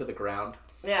glass into the ground.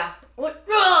 Yeah. Like,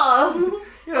 Gronk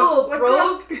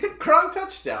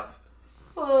touchdowns.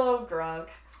 Oh, Gronk.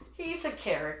 He's a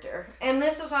character. And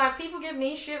this is why people give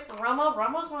me shit for Romo.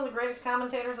 Romo's one of the greatest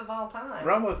commentators of all time.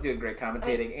 Romo's doing great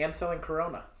commentating and selling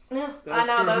Corona. Yeah, I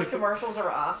know, those commercials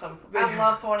are awesome. I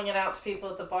love pointing it out to people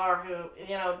at the bar who,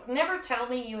 never tell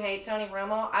me you hate Tony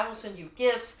Romo. I will send you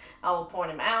gifts. I will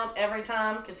point him out every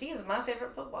time, because he is my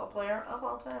favorite football player of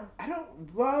all time. I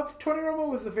don't love... Tony Romo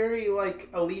was a very,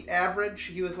 elite average.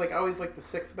 He was, always, the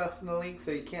 6th best in the league,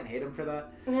 so you can't hate him for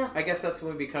that. Yeah. I guess that's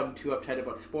when we become too uptight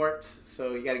about sports,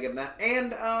 so you gotta give him that.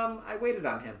 And, I waited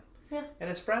on him. Yeah. And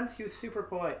his friends, he was super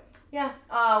polite. Yeah,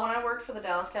 when I worked for the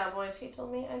Dallas Cowboys, he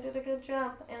told me I did a good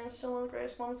job, and it's still one of the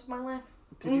greatest moments of my life.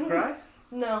 Did you cry?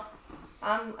 No,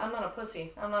 I'm not a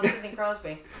pussy. I'm not Sidney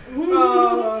Crosby.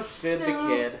 Oh, Sid the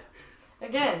kid.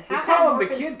 Again, we call him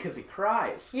the kid because he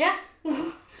cries. Yeah.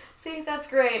 See, that's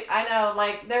great. I know,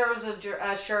 there was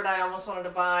a shirt I almost wanted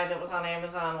to buy that was on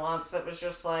Amazon once that was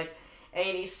just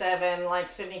 87,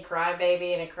 Sidney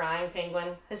Crybaby and a crying penguin.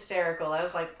 Hysterical. I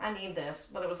was like, I need this.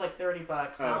 But it was $30. I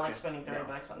don't like spending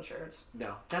 $30 on shirts.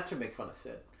 No, not to make fun of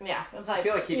Sid. Yeah. It's I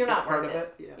feel like you're not part worth of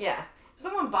it. Yeah. If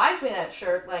someone buys me that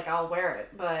shirt, I'll wear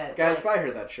it. But guys, buy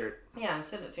her that shirt. Yeah,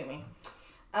 send it to me.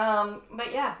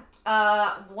 But yeah.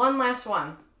 One last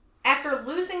one. After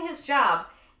losing his job,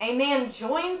 a man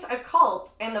joins a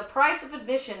cult and the price of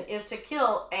admission is to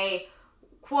kill a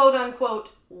quote-unquote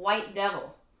white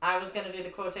devil. I was going to do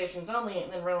the quotations only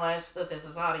and then realized that this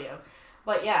is audio.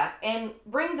 But yeah, and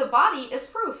bring the body as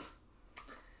proof.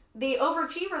 The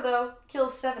overachiever, though,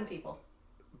 kills 7 people.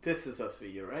 This is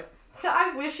SVU, right?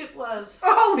 I wish it was.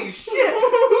 Holy shit!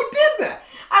 Who did that?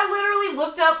 I literally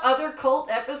looked up other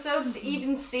cult episodes to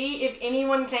even see if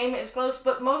anyone came as close,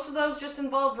 but most of those just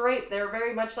involved rape. They were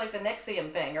very much like the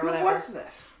NXIVM thing or whatever. Who was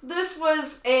this? This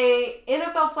was a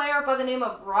NFL player by the name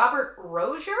of Robert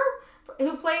Rozier,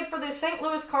 who played for the St.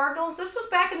 Louis Cardinals. This was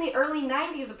back in the early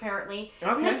 90s, apparently.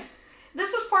 Okay.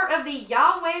 This was part of the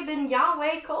Yahweh ben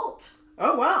Yahweh cult.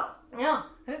 Oh, wow. Yeah.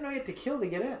 I didn't know you had to kill to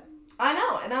get in. I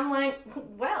know, and I'm like,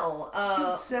 well,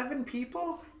 killed 7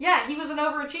 people? Yeah, he was an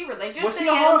overachiever. They just was said he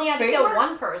he only had to kill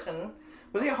one person.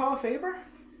 Was he a Hall of Famer?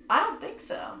 I don't think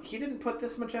so. He didn't put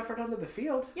this much effort onto the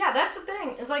field. Yeah, that's the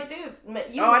thing. It's like, dude,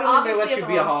 you I don't obviously think they let you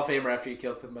be a Hall of Famer after you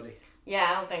killed somebody. Yeah,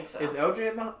 I don't think so.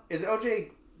 Is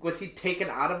OJ, was he taken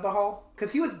out of the Hall?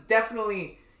 Because he was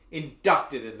definitely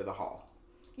inducted into the Hall.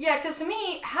 Yeah, because to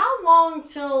me, how long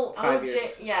till 5 OJ...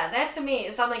 years. Yeah, that to me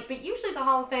is, I'm like, but usually the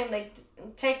Hall of Fame, they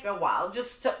take a while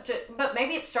just to but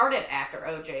maybe it started after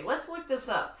OJ. Let's look this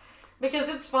up. Because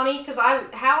it's funny, because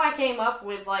how I came up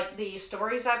with, the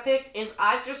stories I picked is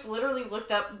I just literally looked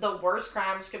up the worst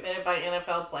crimes committed by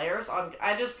NFL players.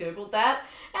 I just Googled that,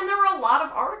 and there were a lot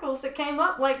of articles that came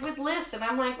up, with lists, and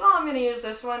I'm like, well, I'm going to use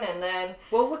this one, and then...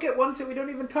 Well, look at ones that we don't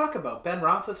even talk about. Ben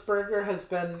Roethlisberger has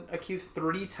been accused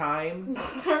 3 times.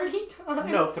 30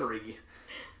 times? No, 3.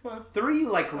 Huh. 3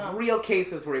 real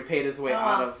cases where he paid his way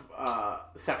out of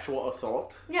sexual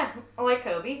assault. Yeah, like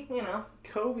Kobe, you know.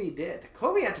 Kobe did.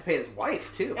 Kobe had to pay his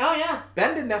wife, too. Oh, yeah.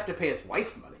 Ben didn't have to pay his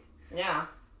wife money. Yeah.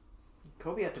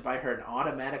 Kobe had to buy her an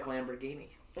automatic Lamborghini.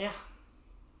 Yeah.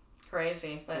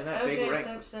 Crazy. But big O.J. ring.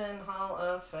 Simpson Hall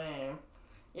of Fame.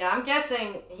 Yeah, I'm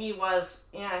guessing he was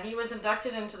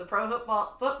inducted into the Pro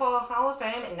Football Hall of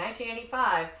Fame in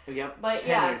 1985. Yep. But 10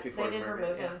 yeah, years before they did murder,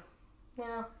 remove him.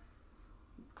 Yeah.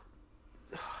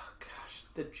 Oh, gosh.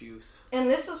 The juice. And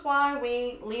this is why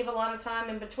we leave a lot of time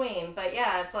in between. But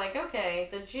yeah, it's like, okay,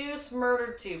 the Juice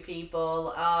murdered 2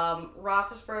 people.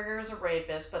 Roethlisberger's a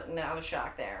rapist, but not a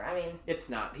shock there. I mean... It's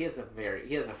not. He has a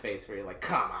face where you're like,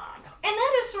 come on. And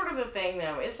that is sort of the thing,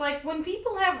 though. It's like, when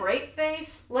people have rape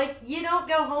face, like, you don't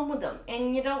go home with them.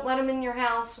 And you don't let them in your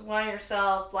house by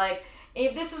yourself. Like,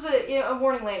 this is a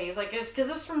warning, ladies. Like, because this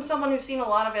is from someone who's seen a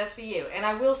lot of SVU. And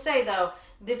I will say, though...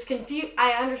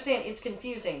 I understand it's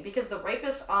confusing because the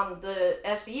rapists on the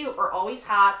SVU are always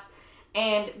hot,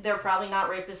 and they're probably not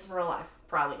rapists in real life.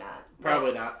 Probably not.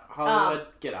 Probably not. Hollywood,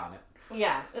 get on it.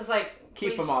 Yeah, it's like...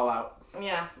 Keep them all out.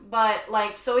 Yeah, but,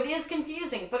 so it is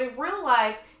confusing. But in real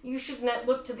life, you should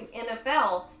look to the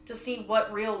NFL to see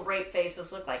what real rape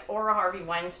faces look like, or a Harvey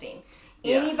Weinstein.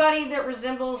 Yes. Anybody that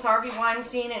resembles Harvey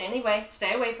Weinstein in any way,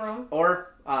 stay away from him.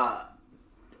 Or,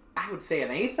 I would say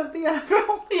 1/8 of the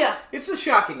NFL. Yeah. It's a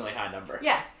shockingly high number.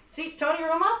 Yeah. See, Tony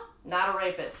Romo, not a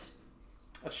rapist.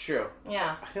 That's true.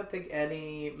 Yeah. I don't think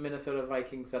any Minnesota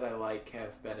Vikings that I like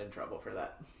have been in trouble for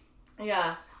that.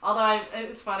 Yeah. Although,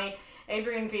 it's funny,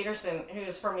 Adrian Peterson,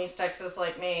 who's from East Texas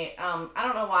like me, I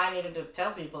don't know why I needed to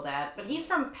tell people that, but he's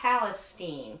from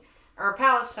Palestine.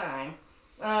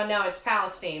 No, it's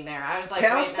Palestine there. I was like,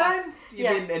 Palestine? Wait,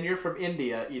 no. You mean, and you're from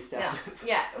India, East Texas.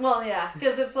 Yeah, well, yeah,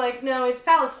 because it's like, no, it's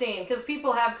Palestine, because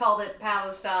people have called it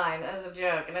Palestine as a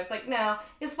joke, and it's like, no,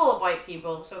 it's full of white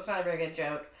people, so it's not a very good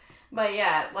joke. But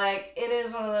yeah, like, it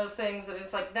is one of those things that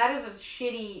it's like, that is a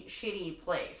shitty, shitty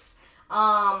place.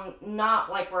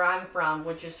 Not like where I'm from,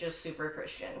 which is just super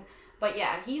Christian. But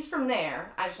yeah, he's from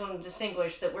there. I just want to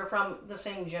distinguish that we're from the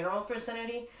same general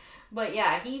vicinity. But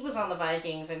yeah, he was on the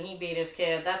Vikings and he beat his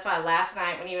kid. That's why last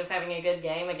night when he was having a good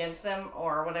game against them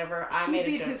or whatever, I made a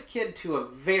joke. He beat his kid to a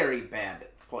very bad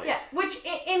place. Yeah, which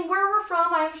in where we're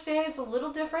from, I understand it's a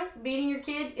little different. Beating your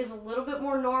kid is a little bit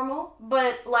more normal,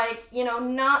 but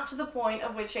not to the point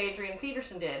of which Adrian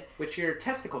Peterson did. Which your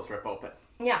testicles rip open.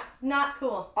 Yeah, not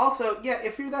cool. Also, yeah,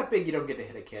 if you're that big, you don't get to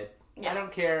hit a kid. Yeah. I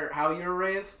don't care how you were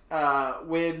raised.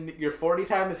 When your 40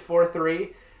 time is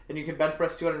 4'3", and you can bench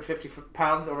press 250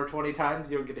 pounds over 20 times,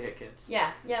 you don't get to hit kids.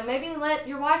 Yeah, maybe let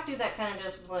your wife do that kind of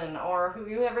discipline, or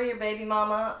whoever your baby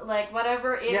mama, like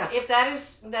whatever. If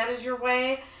that is your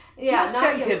way, yeah. He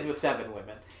has 10 kids with 7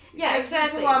 women. Yeah,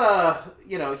 exactly. There's a lot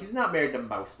of, he's not married to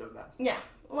most of them. Yeah,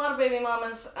 a lot of baby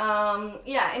mamas.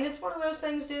 Yeah, and it's one of those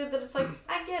things, dude, that it's like,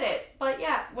 I get it, but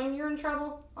yeah, when you're in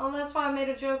trouble, that's why I made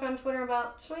a joke on Twitter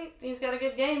about, sweet, he's got a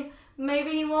good game,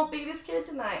 maybe he won't beat his kid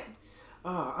tonight.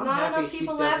 Oh, I'm happy he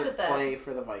doesn't play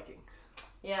for the Vikings.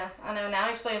 Yeah, I know. Now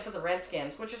he's playing for the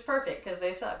Redskins, which is perfect because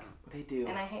they suck. They do.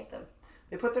 And I hate them.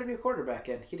 They put their new quarterback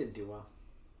in. He didn't do well.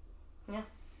 Yeah.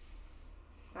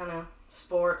 I know.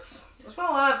 Sports. There's been a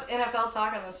lot of NFL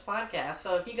talk on this podcast,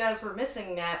 so if you guys were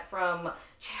missing that from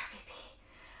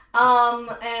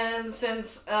JRVP. And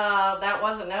since that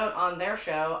was a note on their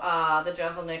show, the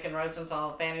Jeselnik and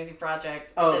Rosenthal Fantasy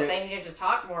Project, that they needed to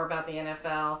talk more about the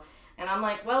NFL. And I'm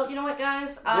like, well, you know what,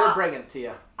 guys? We're bringing it to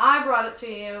you. I brought it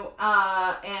to you,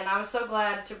 and I was so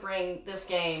glad to bring this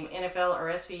game, NFL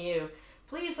or SVU.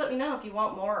 Please let me know if you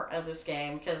want more of this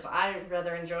game, because I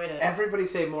rather enjoyed it. Everybody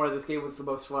say more. This game was the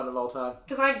most fun of all time.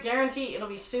 Because I guarantee it'll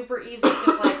be super easy,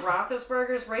 because,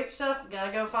 Roethlisberger's rape stuff,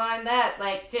 gotta go find that.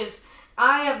 Because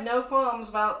I have no qualms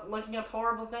about looking up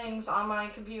horrible things on my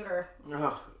computer.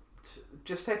 Oh,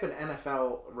 just type in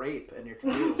NFL rape and your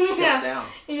computer will shut down.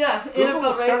 Yeah, Google NFL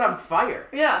will start on fire.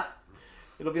 Yeah.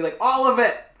 It'll be like, all of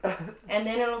it! And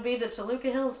then it'll be the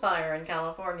Toluca Hills fire in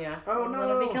California. Oh, no.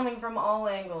 It'll be coming from all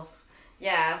angles.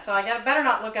 Yeah, so I better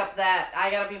not look up that. I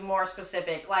gotta be more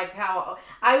specific. Like how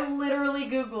I literally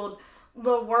Googled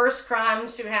the worst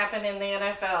crimes to happen in the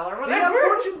NFL or whatever. The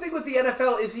unfortunate thing with the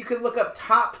NFL is you can look up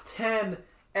top 10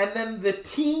 and then the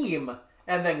team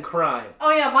and then crime.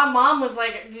 Oh yeah, my mom was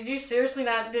like, did you seriously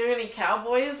not do any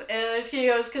Cowboys? And she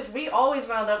goes, because we always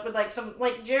wound up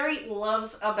with Jerry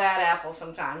loves a bad apple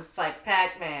sometimes. It's like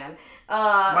Pac-Man,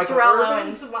 Terrell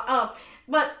Owens.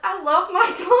 But I love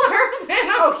Michael Irvin.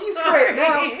 He's great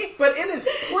now. But in his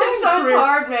playing career,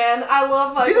 hard, man. I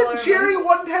love Michael Irvin. Didn't Jerry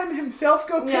one time himself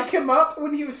go pick him up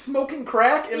when he was smoking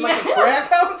crack in a crack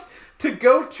house? to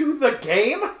go to the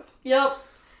game? Yep.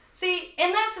 See,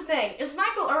 and that's the thing, is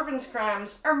Michael Irvin's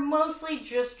crimes are mostly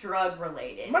just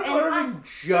drug-related. Michael Irvin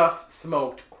just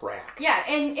smoked crack. Yeah,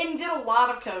 and did a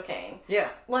lot of cocaine. Yeah.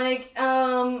 Like,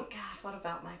 God, what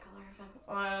about Michael Irvin?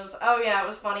 It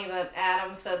was funny that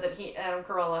Adam said that Adam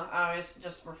Carolla, I always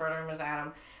just refer to him as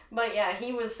Adam. But yeah,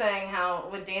 he was saying how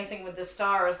with Dancing with the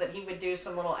Stars that he would do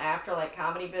some little after, like,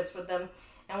 comedy bits with them.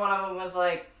 And one of them was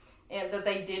like, that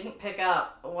they didn't pick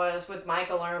up was with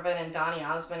Michael Irvin and Donny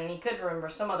Osmond, and he couldn't remember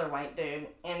some other white dude.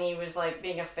 And he was like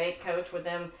being a fake coach with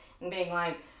them and being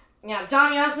like, yeah,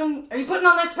 Donny Osmond, are you putting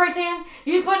on that spray tan?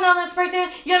 You putting on that spray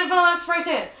tan? You gotta put on that spray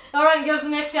tan. All right, and goes to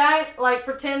the next guy, like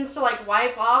pretends to like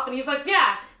wipe off, and he's like,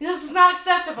 yeah, this is not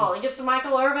acceptable. He gets to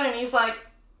Michael Irvin, and he's like,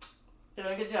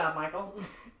 doing a good job, Michael.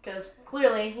 Because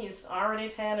clearly he's already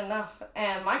tan enough.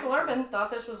 And Michael Irvin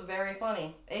thought this was very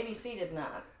funny. ABC did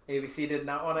not. ABC did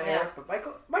not want to air it, but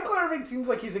Michael Irvin seems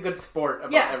like he's a good sport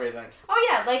about everything. Oh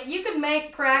yeah, like you could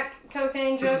make crack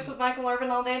cocaine jokes with Michael Irvin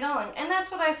all day long, and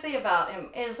that's what I see about him.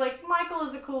 Is like Michael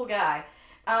is a cool guy.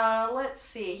 Let's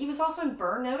see, he was also in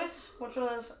Burn Notice, which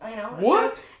was a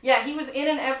what? show. Yeah, he was in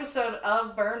an episode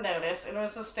of Burn Notice, and it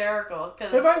was hysterical.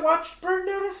 Cause have I watched Burn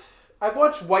Notice? I've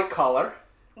watched White Collar.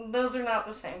 Those are not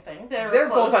the same thing. They're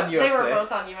both on USA. They were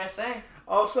both on USA.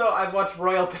 Also, I've watched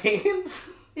Royal Pains.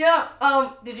 Yeah.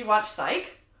 Did you watch Psych?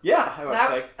 Yeah, I watched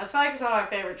Psych. Psych is one of my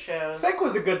favorite shows. Psych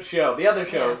was a good show. The other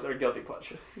shows are guilty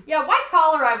pleasures. Yeah, White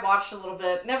Collar I watched a little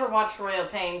bit. Never watched Royal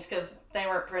Pains because they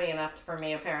weren't pretty enough for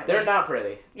me, apparently. They're not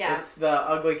pretty. Yeah. It's the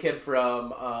ugly kid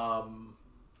from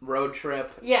Road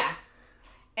Trip. Yeah.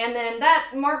 And then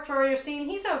that Mark Feuerstein,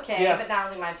 he's okay, but not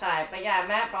really my type. But yeah,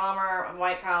 Matt Bomer,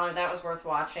 White Collar, that was worth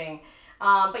watching.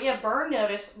 But yeah, Burn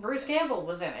Notice, Bruce Campbell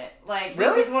was in it. Like,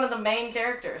 really? He was one of the main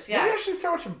characters. Yeah. Maybe I should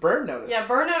start watching Burn Notice. Yeah,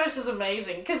 Burn Notice is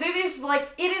amazing. Because it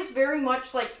is very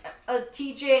much like a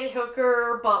TJ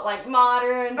Hooker, but like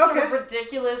modern, sort of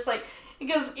ridiculous. Like,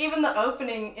 because even the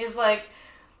opening is like,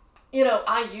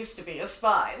 I used to be a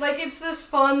spy. Like, it's this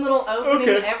fun little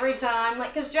opening every time.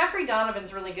 Like, because Jeffrey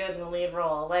Donovan's really good in the lead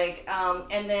role. Like,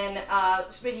 and then,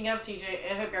 speaking of TJ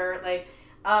Hooker, like,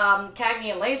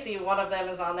 Cagney and Lacey, one of them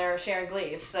is on there, Sharon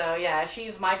Gleese. So, yeah,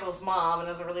 she's Michael's mom and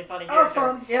is a really funny character.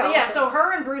 Oh, fun. Yeah. But, yeah, so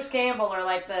her and Bruce Campbell are,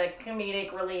 like, the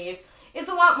comedic relief. It's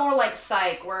a lot more like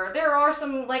Psych, where there are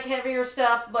some, like, heavier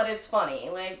stuff, but it's funny.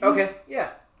 Like, okay,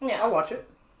 yeah. I'll watch it.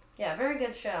 Yeah, very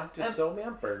good show. Just sold me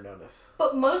on Burn Notice.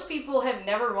 But most people have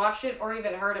never watched it or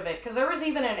even heard of it. Because there was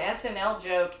even an SNL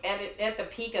joke at the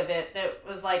peak of it that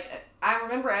was like, I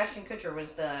remember Ashton Kutcher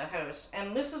was the host.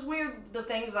 And this is weird, the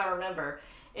things I remember,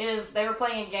 is they were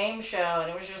playing a game show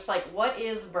and it was just like, what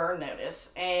is Burn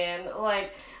Notice? And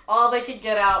like, all they could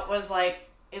get out was like,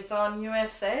 it's on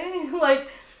USA? Like,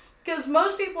 because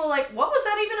most people are like, what was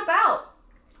that even about?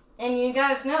 And you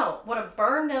guys know, what a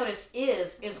burn notice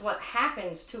is what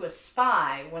happens to a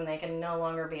spy when they can no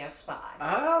longer be a spy.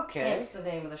 Okay. It's the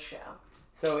name of the show.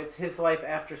 So it's his life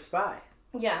after Spy.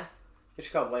 Yeah. It's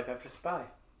called Life After Spy.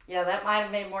 Yeah, that might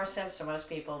have made more sense to most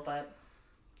people, but...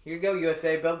 Here you go,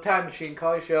 USA. Build a time machine.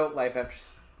 Call your show Life After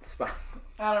Spy.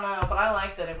 I don't know, but I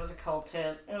liked that it was a cult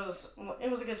hit. It was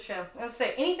a good show. Let's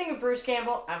say, anything with Bruce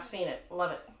Campbell, I've seen it.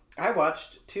 Love it. I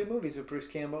watched 2 movies with Bruce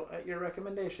Campbell at your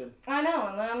recommendation. I know,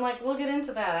 and then I'm like, we'll get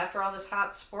into that after all this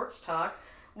hot sports talk.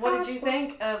 What did you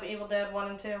think of Evil Dead 1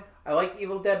 and 2? I liked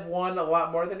Evil Dead 1 a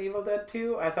lot more than Evil Dead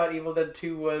 2. I thought Evil Dead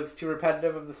 2 was too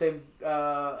repetitive of the same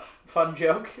fun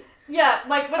joke. Yeah,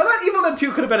 like... I thought Evil Dead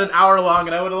 2 could have been an hour long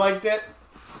and I would have liked it.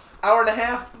 Hour and a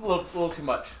half, a little too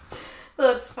much.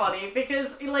 That's funny,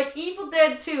 because, like, Evil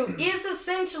Dead 2 is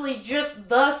essentially just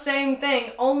the same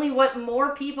thing, only what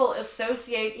more people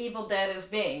associate Evil Dead as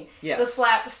being. Yeah. The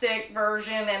slapstick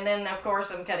version, and then, of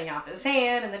course, him cutting off his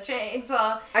hand, and the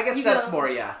chainsaw. I guess that's more,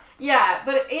 yeah. Yeah,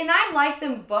 and I like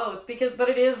them both, but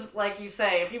it is, like you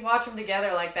say, if you watch them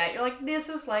together like that, you're like, this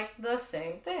is, like, the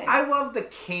same thing. I love the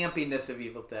campiness of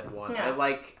Evil Dead 1. Yeah.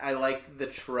 I like the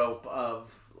trope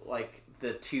of, like,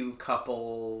 the 2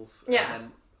 couples, yeah. And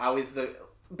then always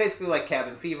basically like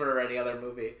Cabin Fever or any other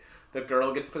movie. The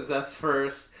girl gets possessed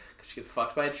first because she gets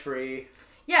fucked by a tree.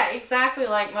 Yeah, exactly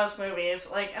like most movies.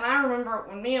 Like, and I remember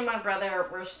when me and my brother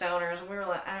were stoners, we were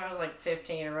like, I was like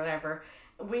 15 or whatever.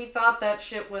 We thought that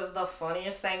shit was the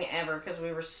funniest thing ever because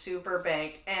we were super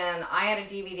baked. And I had a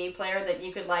DVD player that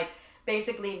you could like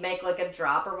basically make like a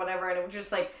drop or whatever, and it would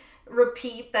just like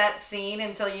repeat that scene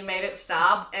until you made it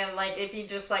stop. And like if you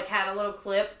just like had a little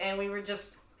clip, and we were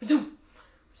just.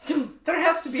 There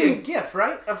has to to be a GIF,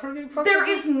 right? Of her getting fucked. There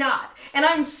is not. And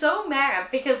I'm so mad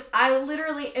because I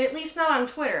literally, at least not on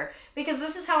Twitter, because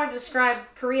this is how I describe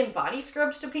Korean body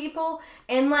scrubs to people.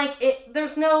 And, like,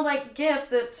 there's no, like, GIF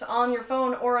that's on your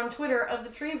phone or on Twitter of the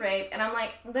tree rape. And I'm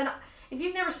like, then if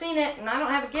you've never seen it and I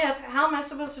don't have a GIF, how am I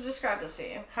supposed to describe this to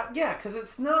you? Yeah, because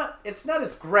it's not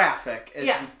as graphic as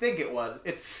you think it was.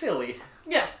 It's silly.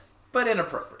 Yeah. But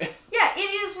inappropriate. Yeah, it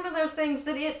is one of those things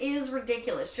that it is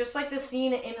ridiculous. Just like the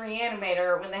scene in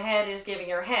Reanimator when the head is giving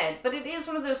her head. But it is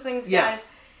one of those things, guys,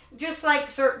 just like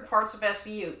certain parts of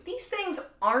SVU. These things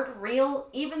aren't real,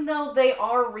 even though they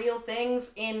are real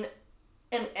things in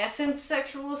an essence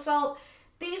sexual assault.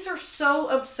 These are so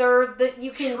absurd that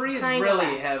you can Trees kind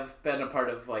really have been a part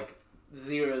of, like,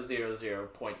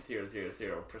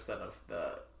 0.000% of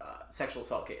the sexual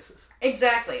assault cases.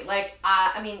 Exactly. Like,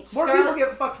 I mean... More people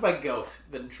get fucked by ghosts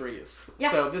than trees.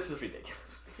 Yeah. So this is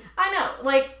ridiculous. I know.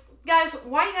 Like, guys,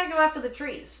 why do you gotta go after the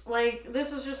trees? Like,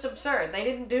 this is just absurd. They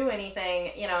didn't do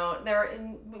anything, you know,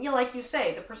 like you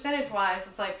say, the percentage-wise,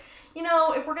 it's like, you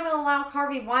know, if we're gonna allow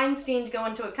Harvey Weinstein to go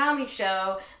into a comedy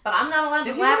show, but I'm not allowed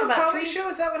to laugh about trees... Did he have a comedy show?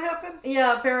 Is that what happened?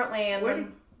 Yeah, apparently.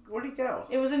 And Where'd he go?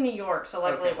 It was in New York, so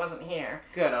luckily it wasn't here.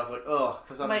 Good. I was like, ugh,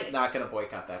 because I'm not going to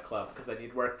boycott that club because I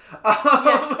need work.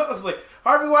 I was like,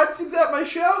 Harvey Weinstein's at my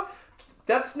show?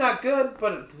 That's not good,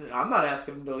 but I'm not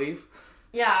asking him to leave.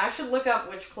 Yeah, I should look up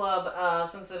which club,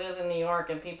 since it is in New York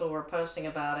and people were posting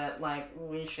about it, like,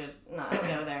 we should not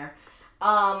go there.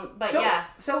 So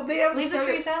they haven't leave the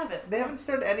trees out of it. They haven't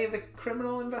started any of the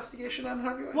criminal investigation on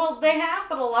Harvey Weinstein? Well, they have,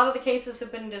 but a lot of the cases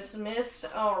have been dismissed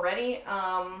already.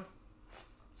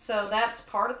 So that's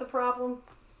part of the problem.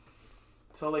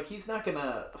 So, like, he's not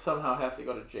gonna somehow have to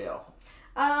go to jail.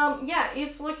 Yeah,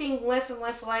 it's looking less and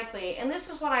less likely. And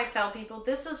this is what I tell people.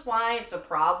 This is why it's a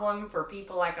problem for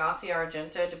people like Asia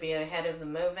Argento to be ahead of the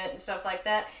movement and stuff like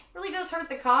that. It really does hurt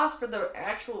the cause for the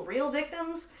actual real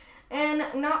victims and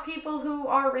not people who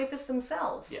are rapists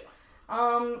themselves. Yes.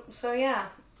 So, yeah.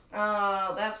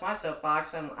 That's my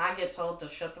soapbox, and I get told to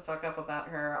shut the fuck up about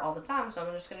her all the time, so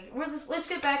I'm just gonna... Let's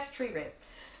get back to tree rape.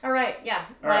 Alright, yeah.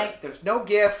 Alright, there's no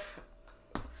GIF.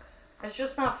 It's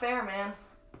just not fair, man.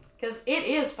 Because it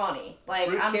is funny. Like,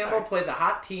 Bruce Campbell plays a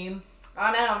hot teen.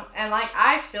 I know. And, like,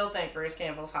 I still think Bruce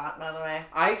Campbell's hot, by the way.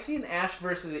 I seen Ash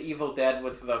vs. the Evil Dead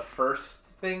was the first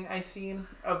thing I seen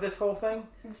of this whole thing.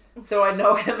 So I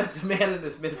know him as a man in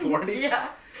his mid-40s. Yeah.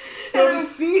 So to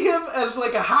see him as,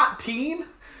 like, a hot teen...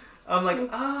 I'm like,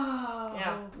 oh.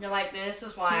 Yeah, you're like, this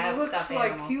is why I have stuffed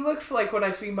animals. He looks like when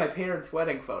I see my parents'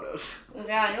 wedding photos.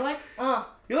 Yeah, you're like, oh.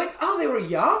 You're like, oh, they were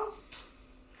young?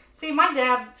 See, my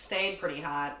dad stayed pretty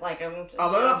hot. Like,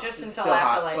 just until after,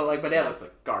 hot, but, like, my dad looks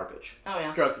like garbage. Oh,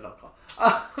 yeah. Drugs and alcohol.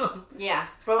 Yeah.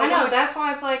 But, like, I know, that's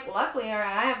why it's like, luckily,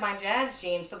 I have my dad's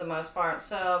genes for the most part,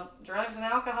 so drugs and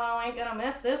alcohol ain't gonna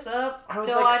mess this up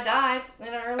until I die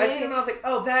in an early age. I seen him, I was like,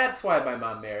 oh, that's why my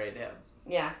mom married him.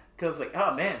 Yeah. Because, like,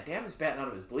 oh, man, Dad was batting out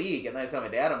of his league. And then I saw my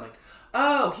dad, I'm like,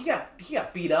 oh, he got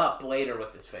beat up later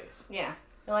with his face. Yeah.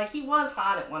 Like, he was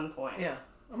hot at one point. Yeah.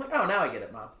 I'm like, oh, now I get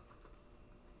it, Mom.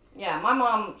 Yeah, my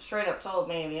mom straight up told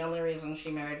me the only reason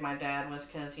she married my dad was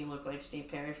because he looked like Steve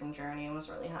Perry from Journey and was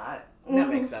really hot. That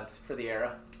makes sense for the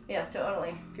era. Yeah,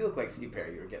 totally. If you look like Steve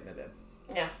Perry, you were getting it in.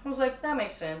 Yeah, I was like, that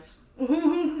makes sense. Were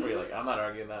you like, I'm not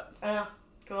arguing that.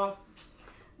 Cool.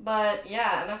 But,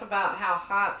 yeah, enough about how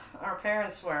hot our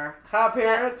parents were. Hot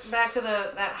parents. Back to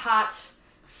that hot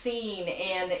scene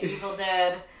in Evil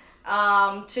Dead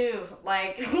 2.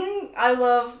 Like, I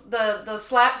love the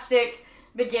slapstick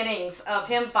beginnings of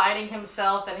him fighting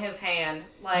himself in his hand.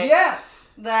 Like, yes!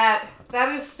 That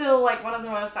is still, like, one of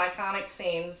the most iconic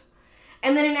scenes.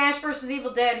 And then in Ash vs.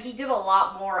 Evil Dead, he did a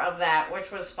lot more of that,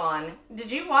 which was fun. Did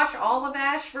you watch all of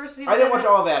Ash vs. Evil Dead? I didn't watch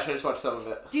all of Ash, I just watched some of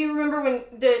it. Do you remember when...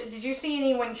 Did you see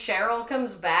any when Cheryl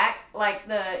comes back? Like,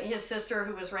 his sister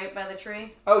who was raped by the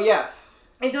tree? Oh, yes.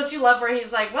 And don't you love where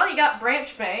he's like, well, you got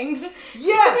branch banged?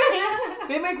 Yes!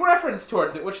 They make reference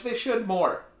towards it, which they should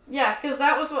more. Yeah, because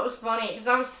that was what was funny, because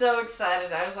I was so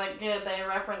excited. I was like, good, they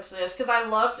referenced this. Because I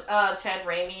loved Ted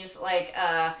Raimi's, like,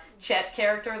 Chet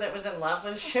character that was in love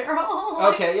with Cheryl.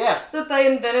 Like, okay, yeah. That they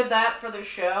invented that for the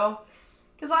show.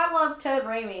 Because I love Ted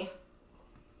Raimi.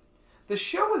 The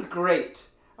show was great.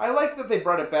 I like that they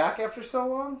brought it back after so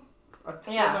long. I'm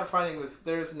still not finding this.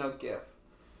 There's no GIF.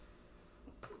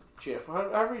 GIF.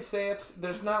 However you say it,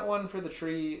 there's not one for the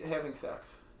tree having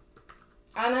sex.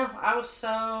 I know. I was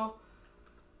so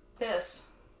pissed.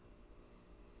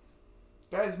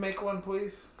 Guys, make one,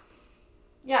 please.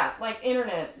 Yeah, like,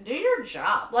 internet, do your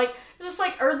job. Like, just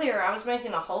like earlier, I was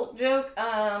making a Hulk joke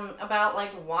about,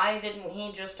 like, why didn't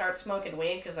he just start smoking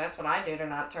weed? Because that's what I do to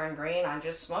not turn green. I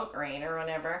just smoke green or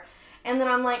whatever. And then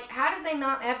I'm like, how did they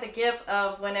not have the gif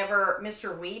of whenever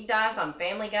Mr. Weed dies on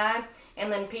Family Guy?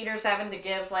 And then Peter's having to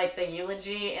give, like, the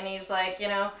eulogy, and he's like, you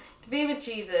know, to be with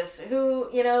Jesus, who,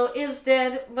 you know, is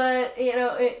dead, but, you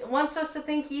know, it wants us to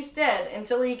think he's dead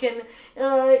until he can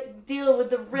deal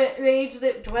with the rage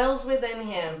that dwells within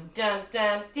him. Dun,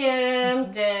 dun,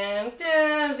 dun, dun,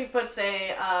 dun, as he puts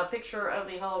a picture of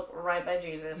the Hulk right by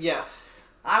Jesus. Yes.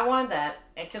 I wanted that,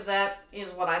 because that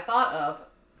is what I thought of,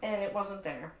 and it wasn't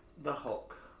there. The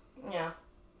Hulk. Yeah.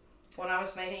 When I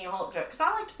was making a Hulk joke. Because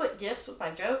I like to put gifs with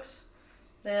my jokes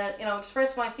that, you know,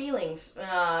 express my feelings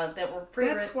that were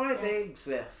pre-written. That's why they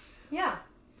exist. Yeah.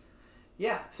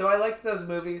 Yeah, so I liked those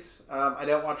movies. I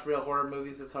don't watch real horror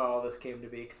movies. That's how all this came to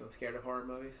be, because I'm scared of horror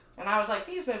movies. And I was like,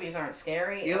 these movies aren't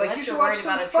scary You're unless like, you should you're watch worried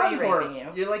some about a fun tree horror. raping you.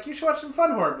 You're like, you should watch some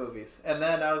fun horror movies. And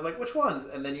then I was like, which ones?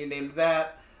 And then you named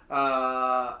that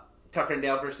Tucker and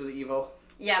Dale versus Evil.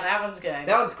 Yeah, that one's good.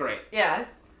 That one's great. Yeah.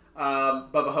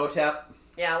 Bubba Hotep.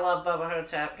 Yeah, I love Bubba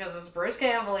Hotep because it's Bruce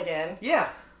Campbell again. Yeah.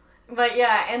 But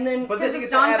yeah, and then because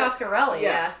it's Don Coscarelli,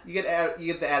 yeah. You get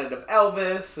the additive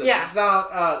Elvis. And yeah.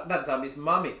 Not zombies,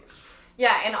 mummies.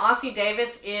 Yeah, and Ossie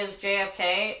Davis is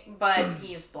JFK, but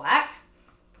he's black.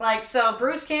 Like, so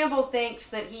Bruce Campbell thinks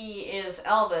that he is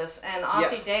Elvis, and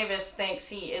Ossie Davis thinks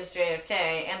he is JFK,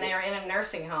 and they are in a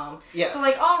nursing home. Yes. So,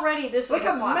 like, already this like is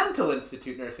a plot. Mental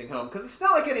institute nursing home, because it's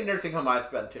not like any nursing home I've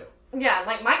been to. Yeah,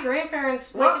 like my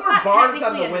grandparents, like it's not bars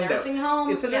technically on the a nursing home.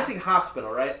 It's a nursing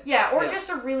hospital, right? Yeah, or just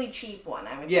a really cheap one,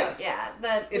 I would think. Yeah,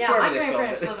 but it's my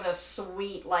grandparents live in a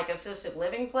sweet, like, assisted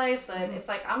living place that it's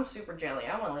like, I'm super jelly.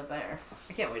 I want to live there.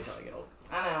 I can't wait till I get old.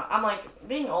 I know. I'm like,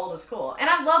 being old is cool. And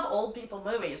I love old people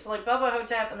movies. So, like, Bubba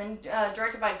Hotep, and then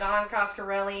directed by Don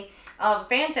Coscarelli of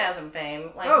Phantasm fame.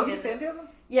 Like, he did Phantasm?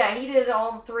 Yeah, he did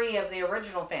all three of the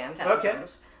original Phantasms. Okay.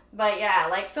 But yeah,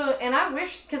 like, so, and I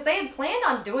wish, because they had planned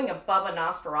on doing a Bubba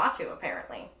Nosferatu,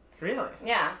 apparently. Really?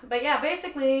 Yeah. But yeah,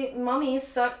 basically, mummies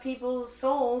suck people's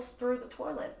souls through the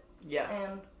toilet. Yes.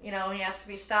 And, you know, he has to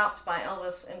be stopped by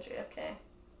Elvis and JFK.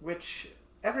 Which,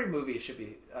 every movie should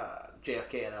be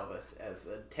JFK and Elvis as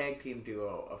a tag team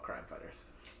duo of crime fighters.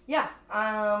 Yeah.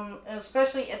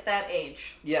 Especially at that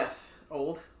age. Yes.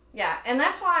 Old. Yeah, and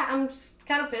that's why I'm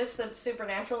kind of pissed that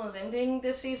Supernatural is ending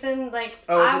this season. Like,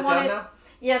 I wanted... done now?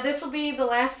 Yeah, this will be the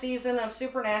last season of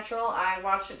Supernatural. I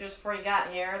watched it just before you got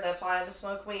here. That's why I had to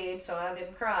smoke weed, so I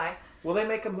didn't cry. Will they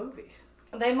make a movie?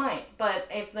 They might, but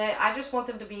I just want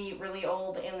them to be really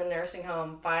old in the nursing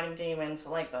home fighting demons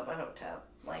like Bubba Hotep.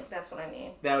 Like, that's what I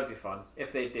need. That would be fun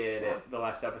if they did it, the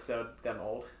last episode, them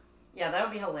old. Yeah, that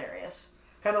would be hilarious.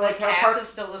 Kind of like how Cass is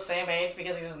still the same age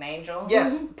because he's an angel.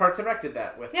 Yes, Parks and Rec did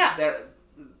that with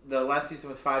the last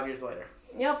season was 5 years later.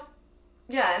 Yep.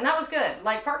 Yeah, and that was good.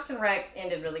 Like, Parks and Rec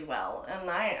ended really well, and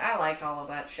I liked all of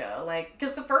that show. Like,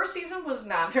 because the first season was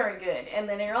not very good, and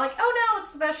then you're like, oh no,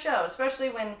 it's the best show, especially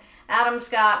when Adam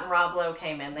Scott and Rob Lowe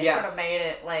came in. They sort of made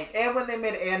it, like... And when they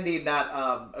made Andy not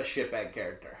a shitbag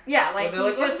character. Yeah, like,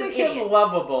 he's just an idiot. Make him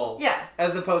lovable. Yeah.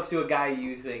 As opposed to a guy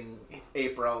using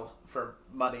April for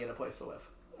money and a place to live.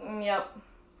 Yep.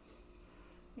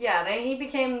 Yeah, he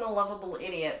became the lovable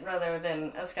idiot rather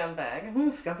than a scumbag.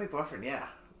 Scumbag boyfriend, yeah.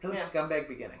 Really scumbag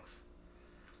beginnings.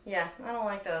 Yeah, I don't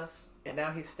like those. And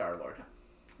now he's Star-Lord.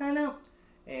 I know.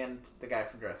 And the guy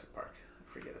from Jurassic Park.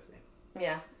 I forget his name.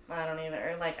 Yeah, I don't either.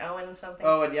 Or like Owen something.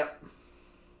 Owen, yep.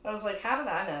 I was like, how did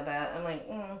I know that? I'm like,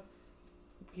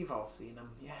 We've all seen him.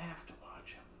 You have to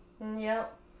watch him.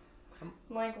 Yep. I'm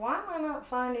like, why am I not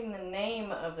finding the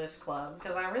name of this club?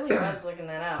 Because I really was looking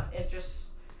that up. It just...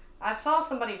 I saw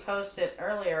somebody post it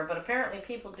earlier, but apparently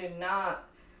people do not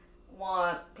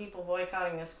want people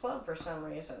boycotting this club for some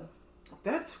reason.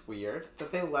 That's weird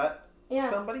that they let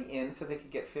somebody in so they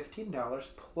could get $15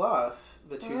 plus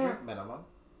the 2-drink minimum.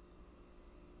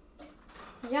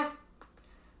 Yeah.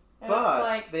 And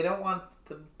but they don't want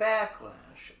the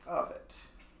backlash of it.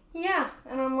 Yeah,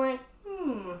 and I'm like,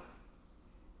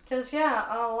 Because, a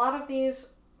lot of these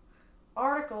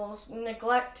articles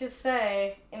neglect to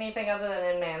say anything other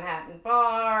than in Manhattan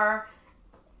Bar.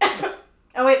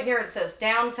 Oh, wait, here it says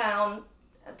Downtime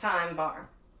Bar.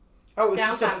 Oh, it's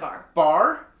Downtime Bar.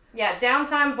 Bar? Yeah,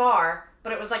 Downtime Bar,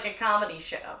 but it was like a comedy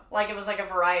show. Like, it was like a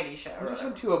variety show. I just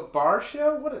went to a bar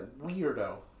show? What a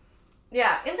weirdo.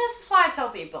 Yeah, and this is why I tell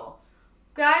people,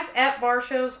 guys at bar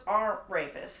shows are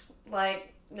rapists.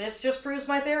 Like, this just proves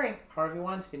my theory. Harvey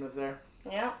Weinstein was there.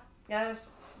 Yeah, guys,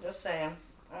 just saying.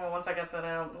 Once I got that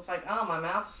out, it's like, oh, my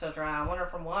mouth is so dry. I wonder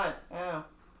from what. Oh.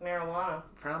 marijuana.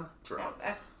 From drugs.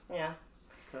 Yeah.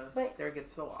 Because But- there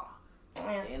gets the law.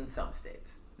 Yeah. In some states.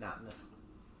 Not in this one.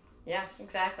 Yeah,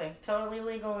 exactly. Totally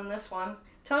legal in this one.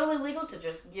 Totally legal to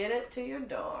just get it to your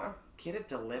door. Get it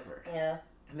delivered. Yeah.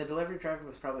 And the delivery driver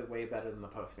was probably way better than the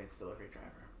Postmates delivery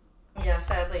driver. Yeah,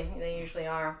 sadly, they usually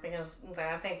are because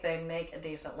I think they make a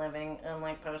decent living,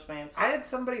 unlike Postmates. I had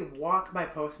somebody walk my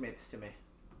Postmates to me.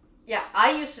 Yeah,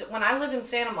 I used to, when I lived in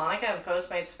Santa Monica and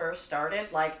Postmates first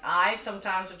started, like, I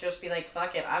sometimes would just be like,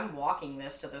 fuck it, I'm walking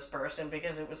this to this person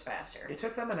because it was faster. It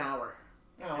took them an hour.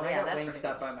 Oh, and yeah, I got that's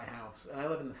Wingstop by ridiculous. my house. And I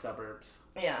live in the suburbs.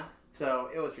 Yeah, So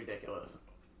it was ridiculous.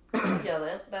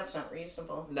 yeah, that's not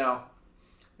reasonable. No.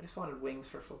 I just wanted wings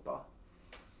for football.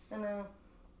 I know.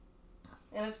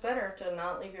 And it's better to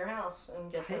not leave your house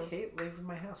and get I them. hate leaving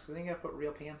my house. I think I gotta put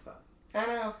real pants on. I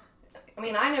know. I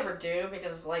mean, I never do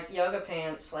because, like, yoga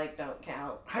pants, like, don't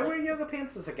count. I wear yoga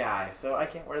pants as a guy, so I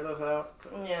can't wear those out.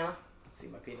 'Cause Yeah. I see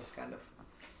my penis kind of.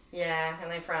 Yeah, and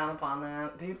they frown upon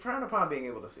that. They frown upon being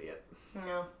able to see it.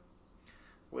 Yeah.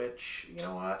 Which, you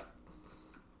know what?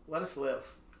 Let us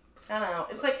live. I know.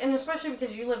 It's like, and especially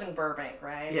because you live in Burbank,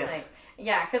 right? Yeah. Like,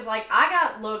 yeah, because, like, I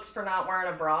got looks for not wearing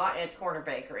a bra at Corner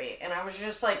Bakery. And I was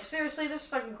just like, seriously, this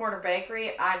fucking Corner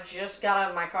Bakery, I just got out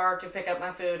of my car to pick up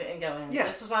my food and go in. Yeah.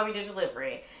 This is why we do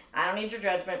delivery. I don't need your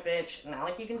judgment, bitch. Not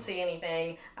like you can see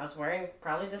anything. I was wearing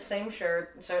probably the same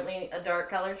shirt. Certainly a dark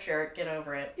colored shirt. Get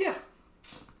over it. Yeah.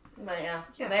 But, yeah.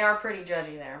 Yeah. They are pretty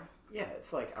judgy there. Yeah,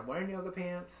 it's like, I'm wearing yoga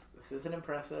pants. This isn't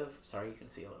impressive. Sorry, you can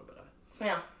see a little bit of it.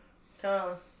 Yeah.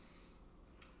 Totally.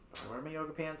 I wear my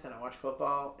yoga pants and I watch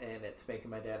football, and it's making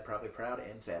my dad probably proud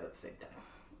and sad at the same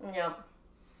time. Yep.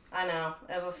 I know.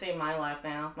 As I see my life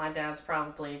now, my dad's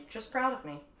probably just proud of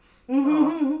me. Aw,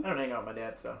 I don't hang out with my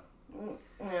dad, so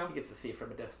Yeah. he gets to see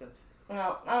from a distance.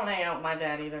 Well, I don't hang out with my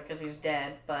dad either because he's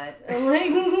dead, but like,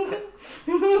 What if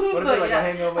you're like, I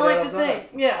hang out with I my like dad to all the time? think,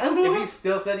 yeah. If he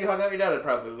still said you hung out with your dad, I'd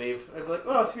probably leave. I'd be like,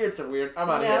 oh, spirits are weird. I'm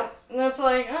out of Yeah, here. and that's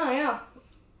like, oh yeah.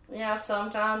 Yeah,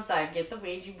 sometimes I get the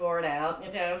Ouija board out,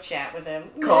 chat with him.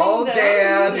 Call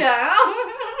Dad. Yeah.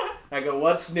 I go,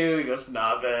 what's new? He goes,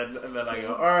 nothing. And then I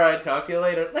go, all right, talk to you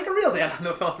later. Like a real dad on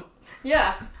the phone.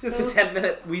 Yeah. Just a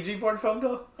 10-minute Ouija board phone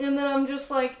call. And then I'm just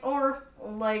like,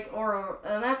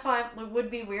 and that's why it would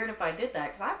be weird if I did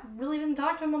that, because I really didn't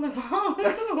talk to him on the phone.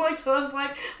 So I was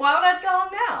like, why would I call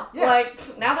him now? Yeah.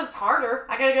 Like, now that it's harder,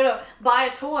 I gotta go to buy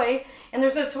a toy, and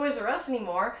there's no Toys R Us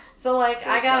anymore. So, like,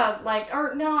 There's I gotta,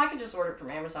 not. I could just order it from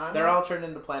Amazon. They're all turned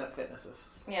into Planet Fitnesses.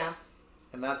 Yeah.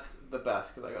 And that's the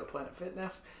best, because I go to Planet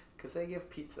Fitness, because they give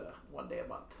pizza one day a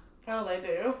month. Oh, they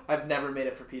do? I've never made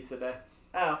it for pizza day.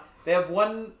 Oh. They have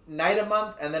one night a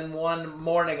month, and then one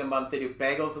morning a month. They do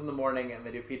bagels in the morning, and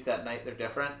they do pizza at night. They're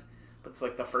different. But it's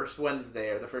like the first Wednesday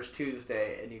or the first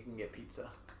Tuesday, and you can get pizza.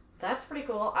 That's pretty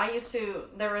cool.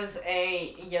 There was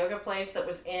a yoga place that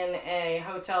was in a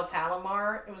Hotel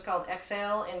Palomar. It was called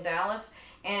Exhale in Dallas.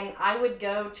 And I would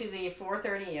go to the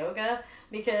 4:30 yoga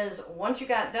because once you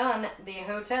got done, the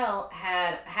hotel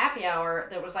had happy hour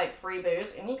that was like free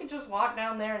booze. And you could just walk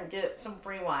down there and get some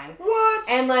free wine. What?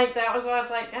 And like that was why I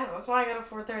was like, guys, that's why I go to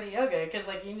 4:30 yoga. Because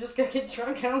like you can just go get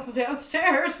drunk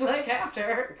downstairs like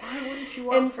after. Why wouldn't you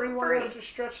want And free free. wine after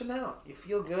stretching out? You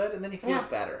feel good, and then you feel Yeah.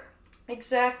 better.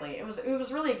 Exactly. It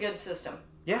was really a good system.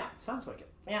 Yeah, sounds like it.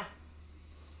 Yeah.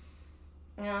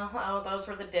 Yeah, oh, those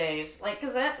were the days. Like,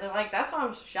 cause that's why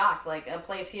I'm shocked. Like, a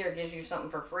place here gives you something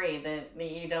for free that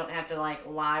you don't have to like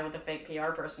lie with a fake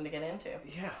PR person to get into.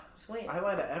 Yeah. Sweet. I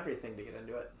lie to everything to get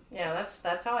into it. Yeah,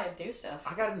 that's how I do stuff.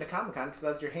 I got into Comic-Con because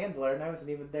I was your handler, and I wasn't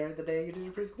even there the day you did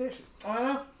your presentation. I don't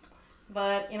know,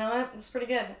 but you know what? It was pretty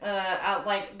good.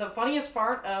 Like the funniest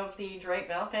part of the Drake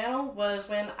Bell panel was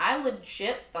when I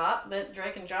legit thought that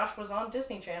Drake and Josh was on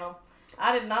Disney Channel.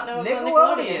 I did not know it was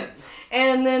on Nickelodeon.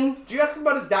 And then Did you ask him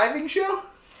about his diving show?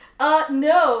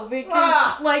 No,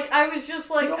 because like I was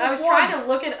just like You I was almost trying won. to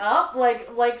look it up,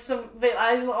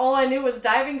 all I knew was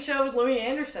diving show with Louis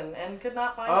Anderson and could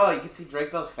not find Oh, it. you can see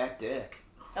Drake Bell's fat dick.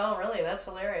 Oh, really? That's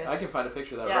hilarious. I can find a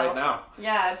picture of that Yeah. right now.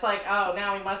 Yeah, it's like, oh,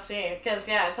 now we must see it because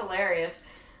it's hilarious.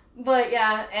 But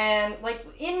yeah, and like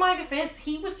in my defense,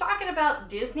 he was talking about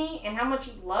Disney and how much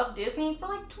he loved Disney for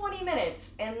like 20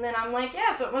 minutes, and then I'm like,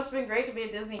 yeah, so it must have been great to be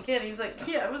a Disney kid. He's like,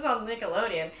 yeah, it was on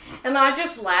Nickelodeon, and then I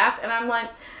just laughed, and I'm like,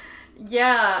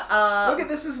 yeah, Look at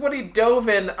this is what he dove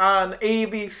in on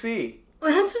ABC.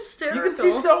 that's hysterical. You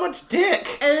can see so much dick.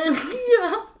 And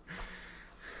yeah.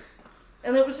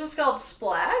 And it was just called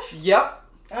Splash? Yep.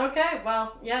 Okay,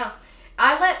 well, yeah.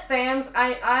 I let fans,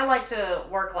 I like to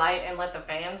work light and let the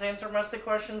fans answer most of the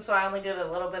questions, so I only did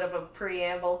a little bit of a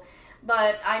preamble.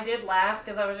 But I did laugh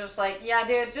because I was just like, yeah,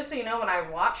 dude, just so you know, when I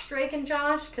watched Drake and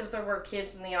Josh, because there were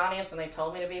kids in the audience and they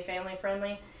told me to be family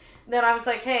friendly, then I was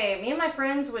like, hey, me and my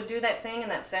friends would do that thing in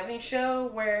that 70s show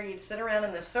where you'd sit around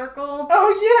in this circle.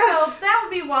 Oh, yes! So that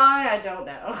would be why, I don't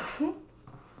know.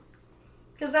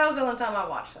 Because that was the only time I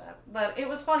watched that. But it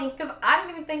was funny because I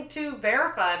didn't even think to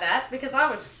verify that because I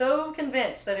was so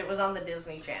convinced that it was on the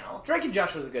Disney Channel. Drake and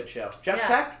Josh was a good show. Josh Yeah.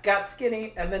 Peck got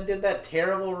skinny and then did that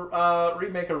terrible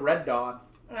remake of Red Dawn.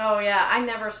 Oh, yeah. I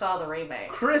never saw the remake.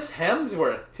 Chris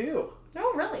Hemsworth, too.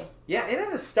 Oh, really? Yeah, it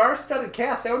had a star-studded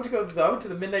cast. I went to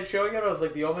the midnight showing it. I was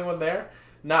like the only one there.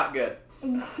 Not good.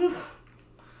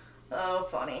 Oh,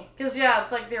 funny. Because, yeah,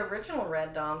 it's like the original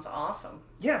Red Dawn's awesome.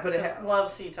 Yeah, but it Just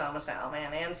love C. Thomas Howell,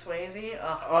 man. And Swayze.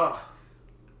 Ugh. Oh.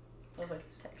 I was like,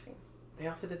 texting. They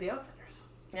also did The Outsiders.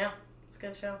 Yeah, it's a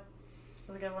good show. It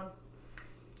was a good one.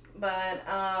 But,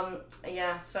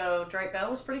 yeah, so Drake Bell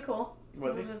was pretty cool.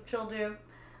 Was he? he? Was a chill dude.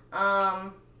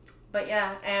 But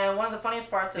yeah, and one of the funniest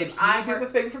parts Did is he do the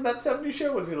thing from that 70s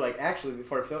show? Was he like, actually,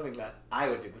 before filming that, I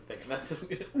would do the thing? And that's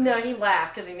No, he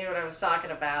laughed because he knew what I was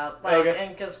talking about. Like, Okay.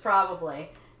 and because probably.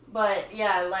 But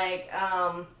yeah, like,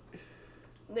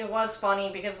 it was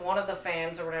funny because one of the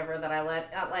fans or whatever that I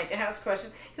let, like, ask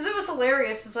questions. Because it was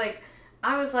hilarious. It's like,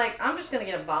 I was like, I'm just going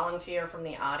to get a volunteer from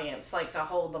the audience, like, to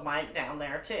hold the mic down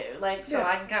there, too. Like, so Yeah.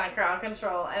 I can kind of crowd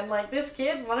control. And, like, this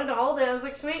kid wanted to hold it. I was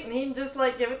like, sweet. And he'd just,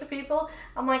 like, give it to people.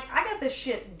 I'm like, I got this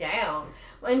shit down.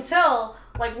 Until,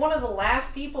 like, one of the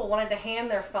last people wanted to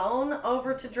hand their phone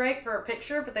over to Drake for a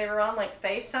picture, but they were on, like,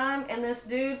 FaceTime. And this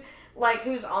dude, like,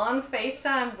 who's on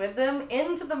FaceTime with them,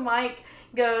 into the mic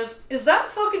goes, is that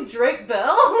fucking Drake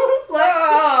Bell? Like,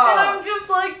 Oh. and I'm just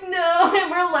like, no,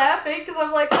 and we're laughing because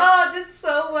I'm like, oh, I did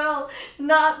so well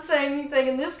not saying anything,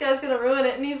 and this guy's gonna ruin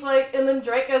it. And he's like, and then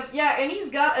Drake goes, yeah, and he's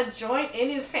got a joint in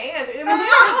his hand, and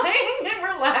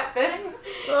we're laughing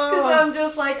because I'm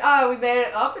just like, oh, we made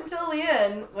it up until the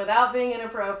end without being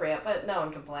inappropriate, but no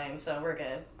one complained, so we're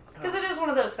good. Because it is one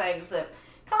of those things that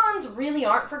cons really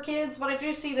aren't for kids, but I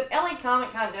do see that LA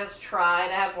Comic Con does try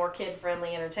to have more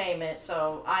kid-friendly entertainment,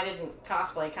 so I didn't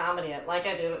cosplay comedy like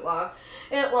I did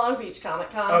at Long Beach Comic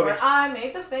Con, Okay. where I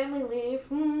made the family leave.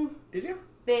 Did you?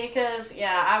 Because,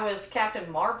 yeah, I was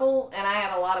Captain Marvel, and I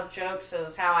had a lot of jokes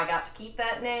as how I got to keep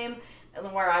that name,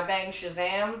 and where I banged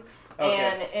Shazam, Okay.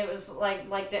 and it was like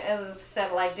as I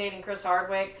said, like dating Chris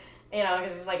Hardwick. You know,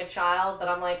 because he's like a child, but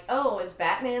I'm like, oh, is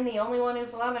Batman the only one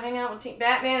who's allowed to hang out with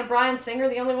Batman and Bryan Singer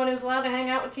the only one who's allowed to hang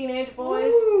out with teenage boys?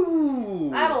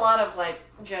 Ooh. I had a lot of like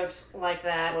jokes like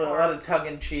that. Well, a or- lot of tongue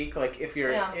in cheek, like if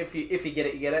you're Yeah. if you get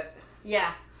it, you get it.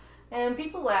 Yeah. And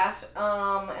people laughed,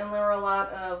 and there were a lot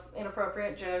of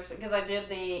inappropriate jokes, because I did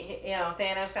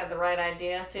Thanos had the right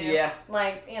idea, too. Yeah.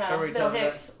 Like, Remember you Bill told me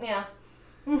Hicks, yeah.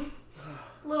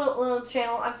 little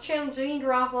channel. I channeled Janine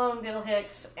Garofalo and Bill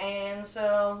Hicks, and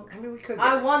so I mean, we could.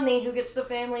 I won the Who Gets the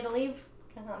Family to Leave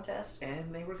contest.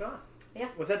 And they were gone. Yeah.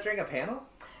 Was that during a panel?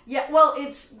 Yeah, well,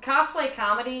 it's Cosplay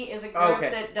Comedy is a group Okay.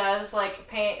 that does, like,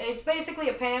 it's basically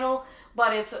a panel,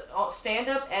 but it's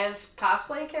stand-up as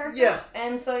cosplay characters. Yeah.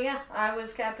 And so, yeah, I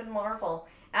was Captain Marvel.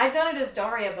 I'd done it as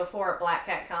Daria before at Black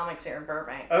Cat Comics here in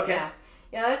Burbank. Okay. Yeah.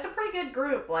 Yeah, that's a pretty good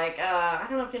group. Like, I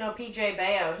don't know if you know PJ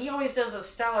Bayo. He always does a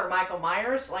stellar Michael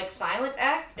Myers, like, silent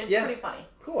act. It's Yeah. pretty funny.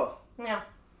 Cool. Yeah.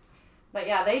 But,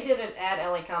 yeah, they did it at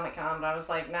LA Comic Con, but I was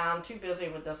like, nah, I'm too busy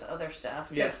with this other stuff.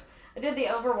 Yes. I did the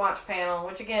Overwatch panel,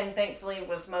 which, again, thankfully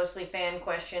was mostly fan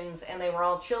questions, and they were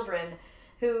all children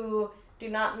who do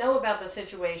not know about the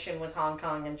situation with Hong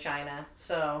Kong and China.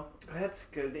 So, That's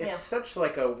good. It's Yeah. such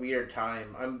like a weird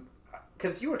time.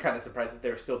 Because you were kind of surprised that they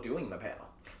were still doing the panel.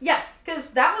 yeah, because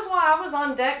that was why I was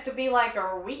on deck to be like,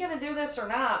 are we going to do this or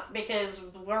not? Because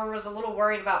we was a little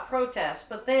worried about protests.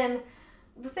 But then,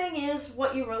 the thing is,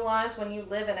 what you realize when you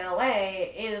live in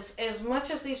LA is, as much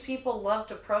as these people love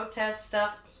to protest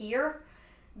stuff here,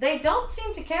 they don't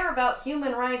seem to care about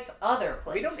human rights other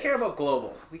places. We don't care about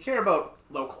global. We care about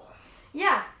local.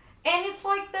 Yeah. And it's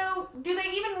like, though, do they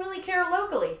even really care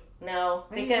locally? No,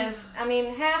 because, I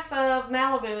mean, half of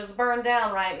Malibu is burned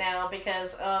down right now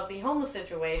because of the homeless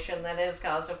situation that has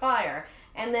caused a fire.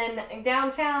 And then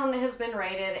downtown has been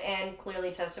raided and clearly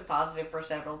tested positive for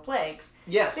several plagues.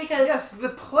 Yes. Because- yes, the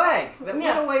plague that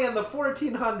Yeah. went away in the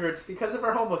 1400s because of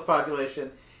our homeless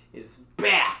population is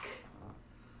back.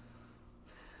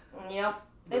 Yep.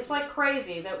 It's like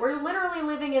crazy that we're literally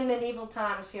living in medieval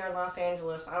times here in Los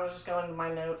Angeles. I was just going to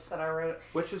my notes that I wrote.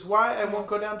 Which is why I won't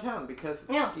go downtown, because it's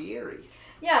Yeah. scary.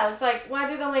 Yeah, it's like, well, I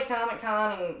did LA Comic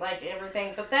Con and, like,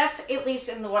 everything, but that's at least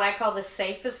in what I call the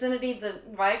safe vicinity, the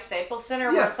Vice Staples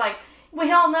Center, Yeah. where it's like,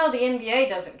 We all know the NBA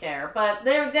doesn't care, but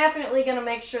they're definitely going to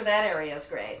make sure that area is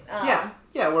great.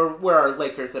 Yeah, where our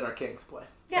Lakers and our Kings play.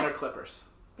 Yeah. And our Clippers.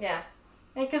 Yeah.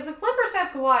 And because the Clippers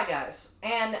have Kawhi, guys.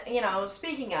 And,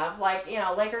 speaking of,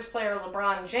 Lakers player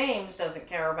LeBron James doesn't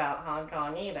care about Hong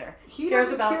Kong either. He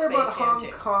cares doesn't about care Space about Jam Hong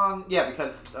 2. Kong. Yeah,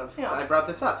 because I brought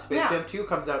this up. Space Yeah. Jam 2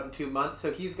 comes out in 2 months,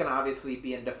 so he's going to obviously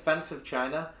be in defense of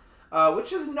China,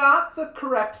 which is not the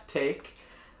correct take.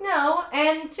 No,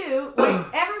 and two,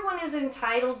 everyone is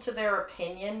entitled to their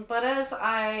opinion, but as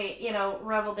I,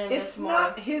 reveled in this morning...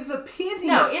 It's not his opinion.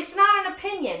 No, it's not an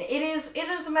opinion. It is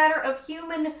a matter of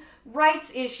human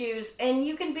rights issues, and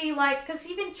you can be like... Because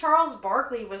even Charles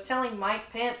Barkley was telling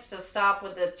Mike Pence to stop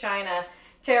with the China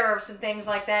tariffs and things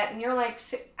like that, and you're like,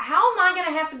 how am I going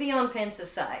to have to be on Pence's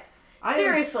side?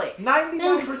 Seriously.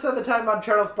 99% of the time on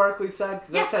Charles Barkley's side,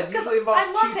 because that side usually involves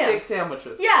cheesesteak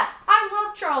sandwiches. Yeah, I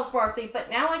love Charles Barkley, but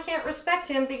now I can't respect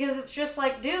him because it's just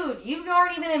like, dude, you've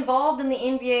already been involved in the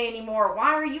NBA anymore.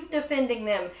 Why are you defending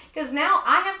them? Because now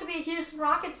I have to be a Houston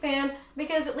Rockets fan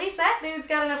because at least that dude's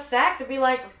got enough sack to be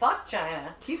like, fuck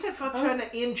China. He said fuck China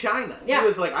in China. Yeah. He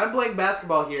was like, I'm playing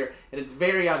basketball here, and it's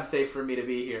very unsafe for me to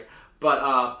be here. But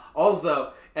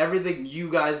also... everything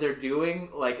you guys are doing,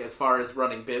 as far as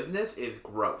running business, is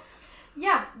gross.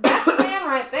 Yeah, that's a man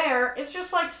right there. It's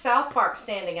just like South Park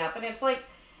standing up, and it's like,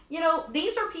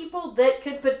 these are people that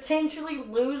could potentially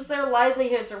lose their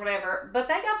livelihoods or whatever, but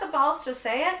they got the balls to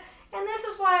say it, and this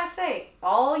is why I say,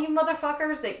 all you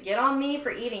motherfuckers that get on me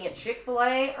for eating at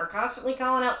Chick-fil-A are constantly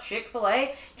calling out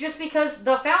Chick-fil-A just because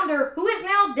the founder, who is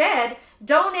now dead,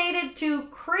 donated to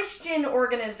Christian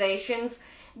organizations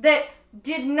that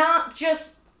did not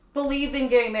just believe in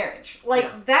gay marriage.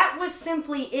 That was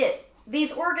simply it.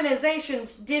 These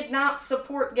organizations did not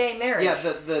support gay marriage. Yeah,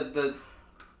 the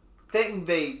thing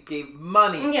they gave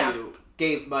money to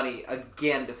gave money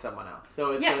again to someone else.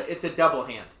 So it's a double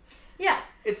hand. Yeah.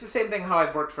 It's the same thing how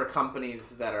I've worked for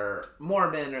companies that are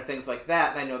Mormon or things like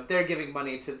that, and I know they're giving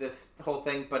money to this whole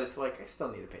thing, but it's like, I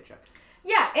still need a paycheck.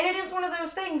 Yeah, and it is one of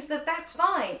those things that's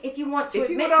fine if you want to admit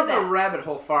to that. If you go down the rabbit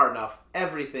hole far enough,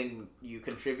 everything you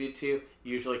contribute to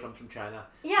usually comes from China.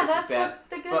 Yeah, that's what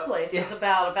the good place is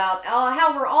about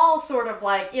how we're all sort of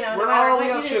like, we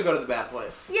all should go to the bad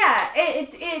place. Yeah,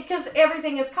 because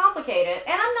everything is complicated.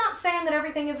 And I'm not saying that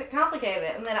everything isn't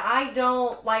complicated and that I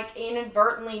don't,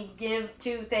 inadvertently give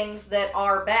to things that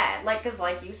are bad. Because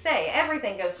like you say,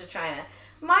 everything goes to China.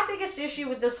 My biggest issue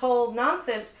with this whole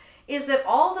nonsense is that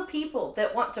all the people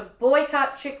that want to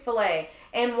boycott Chick-fil-A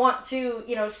and want to,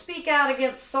 speak out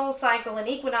against SoulCycle and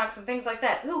Equinox and things like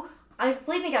that,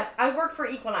 believe me guys, I work for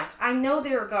Equinox. I know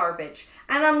they're garbage.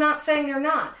 And I'm not saying they're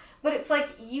not. But it's like,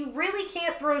 you really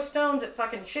can't throw stones at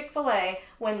fucking Chick-fil-A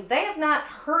when they have not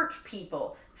hurt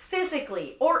people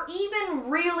physically or even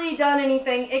really done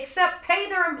anything except pay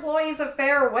their employees a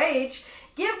fair wage,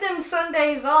 give them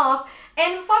Sundays off,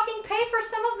 and fucking pay for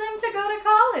some of them to go to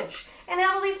college and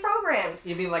have all these programs.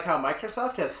 You mean like how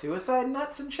Microsoft has suicide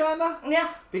nets in China? Yeah.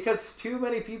 Because too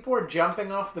many people are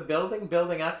jumping off the building,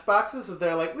 building Xboxes, so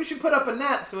they're like, we should put up a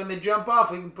net so when they jump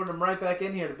off, we can put them right back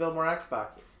in here to build more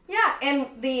Xboxes. Yeah, and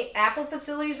the Apple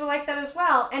facilities were like that as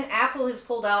well, and Apple has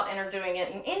pulled out and are doing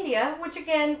it in India, which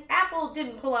again, Apple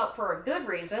didn't pull out for a good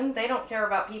reason. They don't care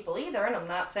about people either, and I'm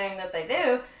not saying that they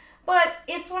do, but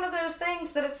it's one of those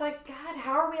things that it's like, God,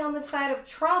 how are we on the side of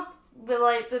Trump?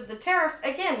 But the tariffs,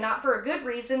 again, not for a good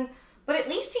reason, but at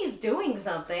least he's doing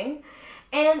something.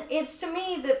 And it's to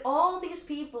me that all these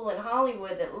people in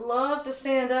Hollywood that love to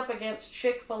stand up against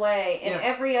Chick-fil-A and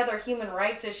every other human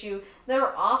rights issue that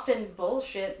are often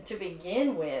bullshit to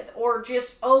begin with or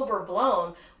just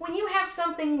overblown, when you have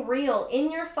something real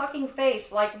in your fucking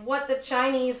face like what the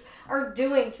Chinese are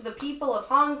doing to the people of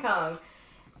Hong Kong,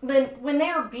 then when they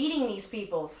are beating these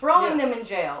people, throwing them in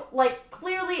jail,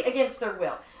 clearly against their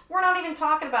will. We're not even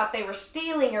talking about they were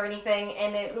stealing or anything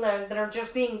and that are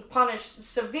just being punished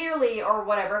severely or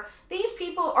whatever. These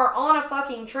people are on a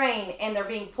fucking train and they're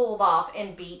being pulled off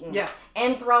and beaten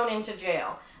and thrown into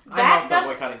jail. I'm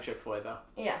also boycotting Chick-fil-A, though.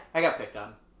 Yeah. I got picked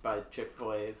on by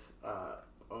Chick-fil-A's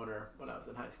owner when I was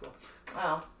in high school.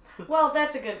 Oh. Well,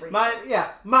 that's a good reason.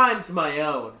 Mine's my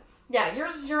own. Yeah,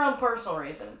 yours is your own personal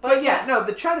reason. But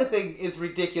the China thing is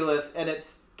ridiculous, and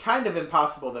it's kind of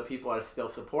impossible that people are still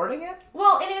supporting it.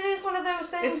 Well, and it is one of those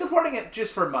things. It's supporting it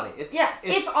just for money.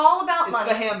 It's all about money.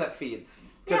 It's the hand that feeds.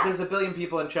 Because there's 1 billion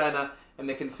people in China, and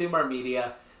they consume our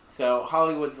media. So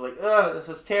Hollywood's like, oh, this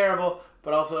is terrible.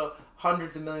 But also,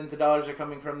 hundreds of millions of dollars are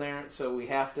coming from there, so we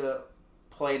have to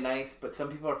play nice. But some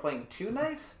people are playing too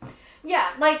nice. Yeah,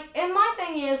 and my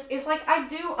thing is I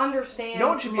do understand. No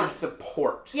one should be in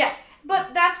support. Yeah,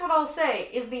 But that's what I'll say,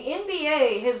 is the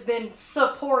NBA has been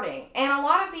supporting. And a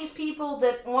lot of these people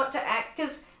that want to act,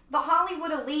 because the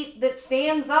Hollywood elite that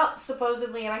stands up,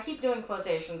 supposedly, and I keep doing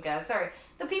quotations, guys, sorry.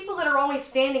 The people that are always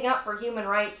standing up for human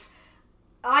rights,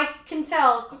 I can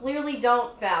tell, clearly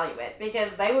don't value it.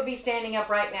 Because they would be standing up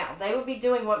right now. They would be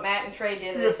doing what Matt and Trey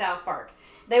did at South Park.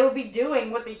 They would be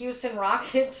doing what the Houston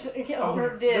Rockets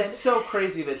owner did. It's so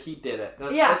crazy that he did it.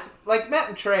 That's, like, Matt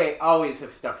and Trey always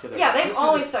have stuck to their guns. They've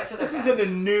always stuck to their guns. This isn't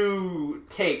a new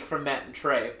take from Matt and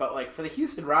Trey, but, like, for the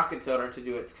Houston Rockets owner to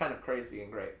do it, it's kind of crazy and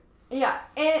great. Yeah,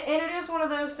 and it is one of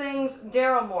those things,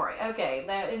 Daryl Morey, okay,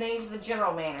 and he's the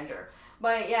general manager.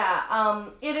 But, yeah,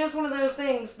 it is one of those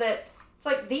things that, it's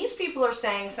like, these people are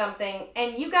saying something,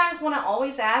 and you guys want to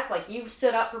always act like you've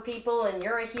stood up for people and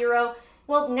you're a hero.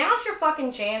 Well, now's your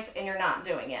fucking chance, and you're not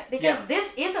doing it. Because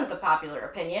this isn't the popular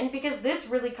opinion, because this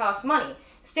really costs money.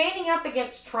 Standing up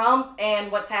against Trump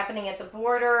and what's happening at the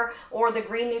border, or the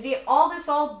Green New Deal, all this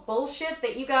bullshit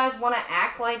that you guys want to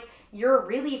act like you're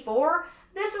really for,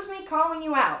 this is me calling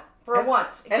you out for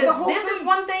once. Because this is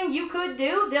one thing you could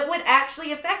do that would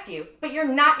actually affect you. But you're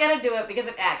not going to do it because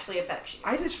it actually affects you.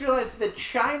 I just realized that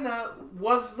China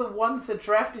was the ones that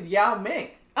drafted Yao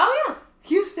Ming. Oh, yeah.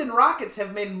 Houston Rockets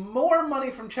have made more money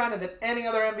from China than any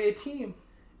other NBA team,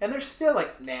 and they're still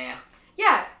like, nah.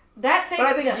 Yeah, that takes... But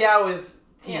I think Yao is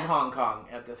Team Hong Kong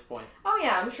at this point. Oh,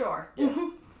 yeah, I'm sure. Yeah.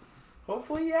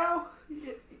 Hopefully, Yao.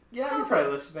 Yeah, you're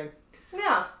probably listening.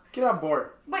 Yeah. Get on board.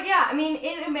 But yeah, I mean,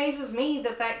 it amazes me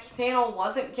that panel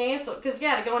wasn't canceled. Because,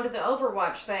 to go into the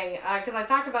Overwatch thing, because I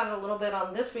talked about it a little bit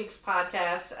on this week's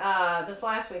podcast, this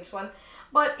last week's one.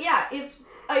 But yeah, it's...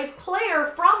 A player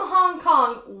from Hong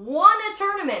Kong won a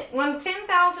tournament, won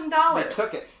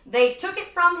 $10,000. They took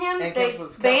it from him. And they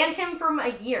banned him from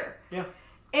a year. Yeah.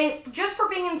 And just for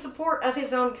being in support of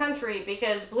his own country,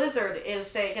 because Blizzard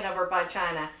is taken over by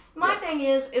China. My thing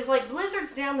is like,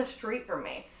 Blizzard's down the street from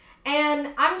me. And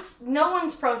no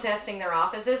one's protesting their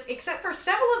offices, except for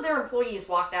several of their employees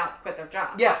walked out and quit their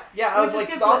jobs. Yeah. I was like,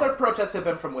 all their protests have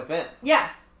been from within. Yeah.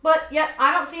 But yet,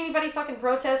 I don't see anybody fucking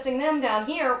protesting them down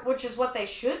here, which is what they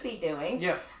should be doing.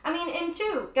 Yeah. I mean, and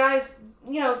two, guys,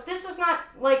 this is not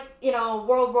like,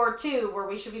 World War II, where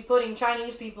we should be putting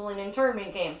Chinese people in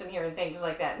internment camps in here and things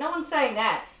like that. No one's saying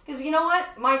that. Because you know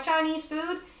what? My Chinese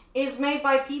food is made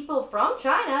by people from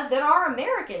China that are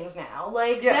Americans now.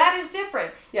 Like, that is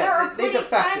different. Yeah, there are they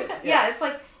defected. Yeah, it's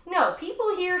like, no,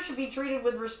 people here should be treated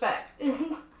with respect.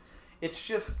 It's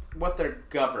just what their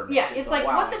government Yeah, is it's like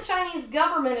allowing. what the Chinese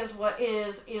government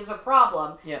is a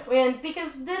problem. Yeah.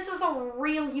 Because this is a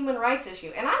real human rights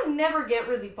issue. And I never get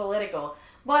really political,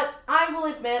 but I will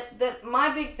admit that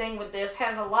my big thing with this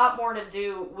has a lot more to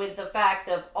do with the fact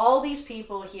of all these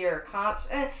people here,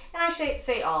 and I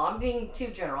say all, I'm being too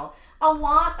general. A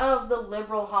lot of the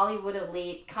liberal Hollywood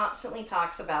elite constantly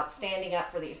talks about standing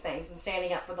up for these things and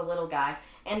standing up for the little guy.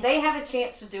 And they have a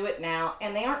chance to do it now,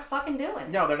 and they aren't fucking doing it.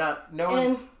 No, they're not.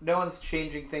 No one's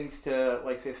changing things to,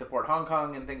 like, say, support Hong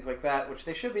Kong and things like that, which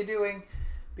they should be doing,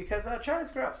 because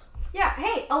China's gross. Yeah,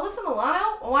 hey, Alyssa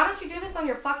Milano, why don't you do this on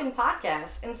your fucking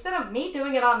podcast instead of me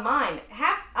doing it on mine?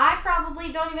 I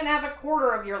probably don't even have a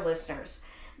quarter of your listeners.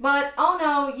 But, oh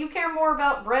no, you care more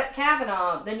about Brett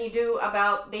Kavanaugh than you do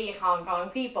about the Hong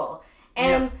Kong people.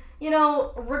 And,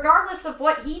 regardless of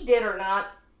what he did or not,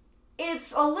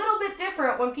 it's a little bit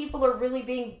different when people are really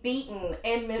being beaten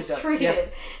and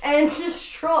mistreated and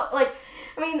destroyed. Like,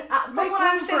 I mean, from what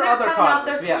I understand, they're cutting off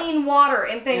their clean water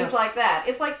and things like that.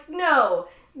 It's like, no,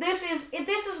 this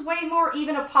is way more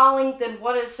even appalling than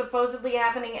what is supposedly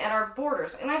happening at our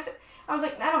borders. And I was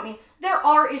like, I don't mean, there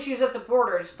are issues at the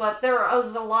borders, but there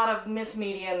is a lot of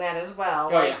mismedia in that as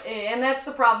well. And that's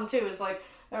the problem too, is like,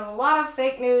 there's a lot of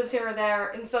fake news here and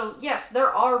there. And so, yes, there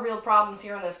are real problems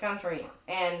here in this country.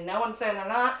 And no one's saying they're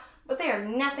not, but they are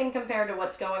nothing compared to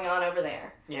what's going on over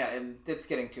there. Yeah, and it's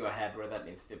getting to a head where that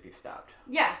needs to be stopped.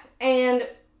 Yeah, and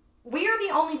we are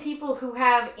the only people who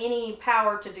have any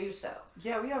power to do so.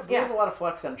 Yeah, we have a lot of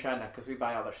flex on China because we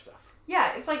buy all their stuff.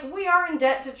 Yeah, it's like we are in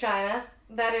debt to China.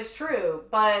 That is true.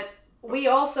 But we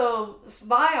also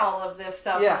buy all of this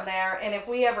stuff from there. And if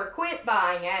we ever quit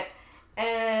buying it,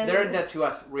 and they're in debt to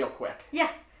us real quick. Yeah,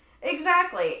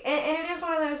 exactly. And it is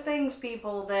one of those things,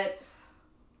 people, that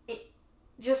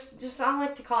just I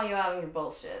like to call you out on your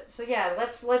bullshit. So yeah,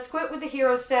 let's quit with the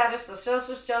hero status,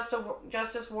 the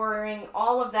justice warring,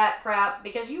 all of that crap,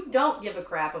 because you don't give a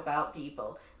crap about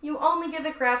people. You only give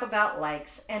a crap about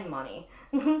likes and money.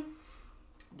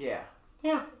 Yeah.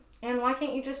 Yeah. And why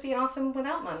can't you just be awesome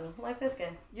without money, like this guy?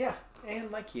 Yeah,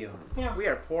 and like you. Yeah. We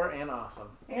are poor and awesome.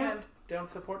 Yeah. And don't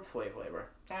support slave labor.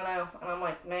 I know. And I'm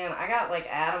like, man, I got like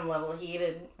atom level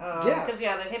heated. Because, the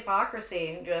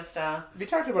hypocrisy just... you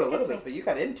talked about it a little bit, but you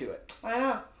got into it. I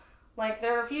know. Like,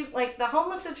 there are a few... Like, the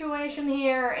homeless situation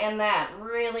here and that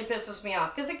really pisses me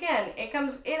off. Because, again,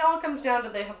 it all comes down to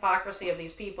the hypocrisy of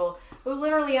these people who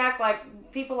literally act like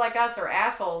people like us are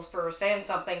assholes for saying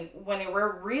something when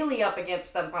we're really up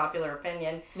against the popular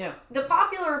opinion. Yeah. The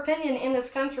popular opinion in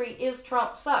this country is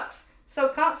Trump sucks. So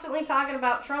constantly talking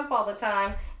about Trump all the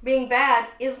time being bad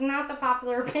is not the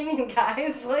popular opinion,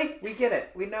 guys. Like, we get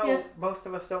it. We know most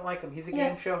of us don't like him. He's a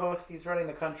game show host. He's running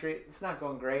the country. It's not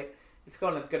going great. It's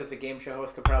going as good as a game show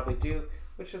host could probably do,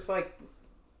 which is like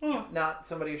not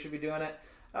somebody who should be doing it.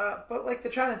 But like the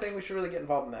China thing, we should really get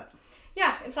involved in that.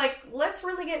 Yeah, it's like, let's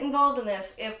really get involved in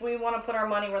this if we want to put our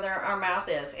money where our mouth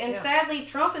is. And sadly,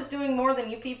 Trump is doing more than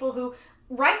you people who,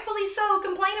 rightfully so,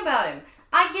 complain about him.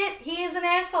 I get he is an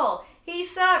asshole. He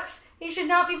sucks. He should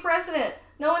not be president.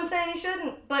 No one's saying he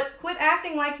shouldn't. But quit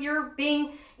acting like you're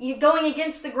going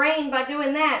against the grain by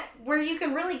doing that. Where you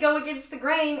can really go against the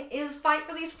grain is fight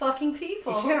for these fucking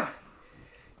people. Yeah.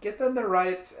 Get them their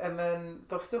rights, and then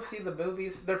they'll still see the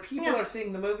movies. Their people are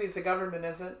seeing the movies. The government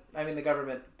isn't. I mean, the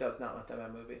government does not let them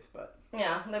have movies, but...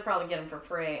 Yeah, they probably get them for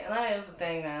free. And that is the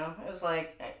thing, though. It's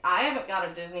like, I haven't got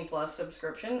a Disney Plus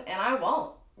subscription, and I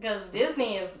won't. Because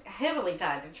Disney is heavily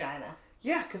tied to China.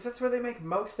 Yeah, because that's where they make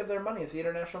most of their money, is the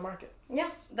international market.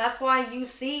 Yeah, that's why you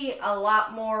see a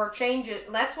lot more changes.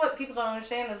 That's what people don't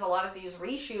understand is a lot of these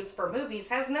reshoots for movies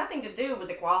has nothing to do with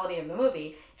the quality of the movie.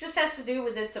 It just has to do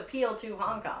with its appeal to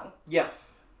Hong Kong.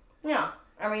 Yes. Yeah.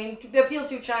 I mean, appeal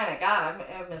to China. God,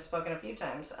 I've misspoken a few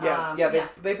times.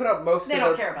 They put out most. They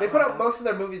don't care about. They put out most of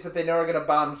their movies that they know are going to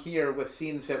bomb here with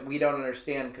scenes that we don't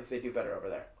understand because they do better over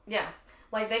there. Yeah,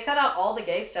 like they cut out all the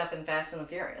gay stuff in Fast and the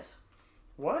Furious.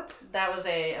 What? That was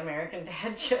a American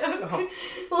Dad joke.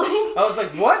 Oh. I was like,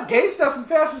 what? Gay stuff in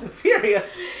Fast and the Furious?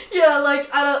 Yeah,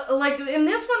 and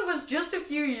this one was just a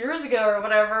few years ago or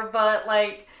whatever, but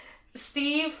like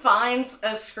Steve finds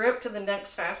a script to the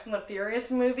next Fast and the Furious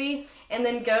movie and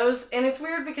then goes, and it's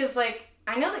weird because like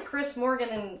I know that Chris Morgan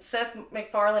and Seth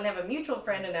MacFarlane have a mutual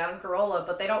friend in Adam Carolla,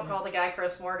 but they don't call the guy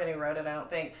Chris Morgan who wrote it, I don't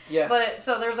think. Yeah. But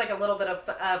so there's like a little bit of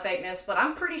fakeness, but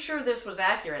I'm pretty sure this was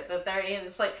accurate. That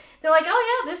they're like,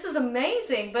 oh yeah, this is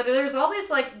amazing, but there's all these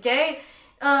like gay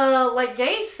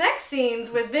sex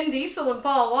scenes with Vin Diesel and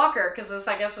Paul Walker, because this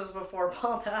I guess was before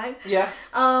Paul died. Yeah.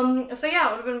 So yeah,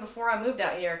 it would have been before I moved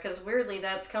out here, because weirdly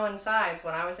that coincides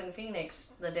when I was in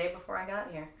Phoenix the day before I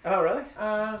got here. Oh really?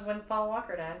 It was when Paul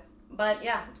Walker died. But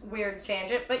yeah, weird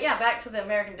tangent. But yeah, back to the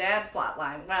American Dad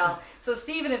plotline. Well, so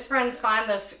Steve and his friends find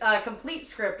this complete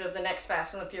script of the next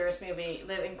Fast and the Furious movie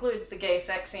that includes the gay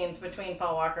sex scenes between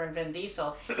Paul Walker and Vin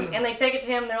Diesel. And they take it to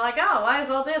him and they're like, oh, why is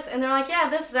all this? And they're like, yeah,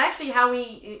 this is actually how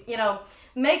we,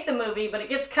 make the movie, but it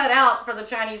gets cut out for the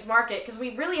Chinese market because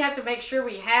we really have to make sure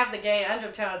we have the gay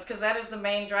undertones because that is the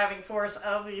main driving force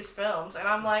of these films. And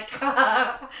I'm like,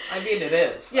 I mean, it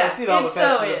is. Yeah, I've seen all the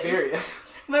Fast and the Furious.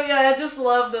 But yeah, I just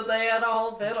love that they had a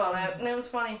whole bit on it, and it was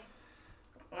funny.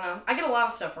 I get a lot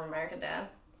of stuff from American Dad.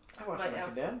 I watch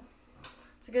American Dad.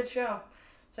 It's a good show.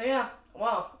 So yeah,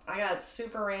 well, I got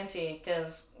super ranty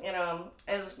because,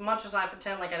 as much as I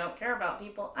pretend like I don't care about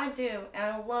people, I do. And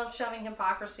I love shoving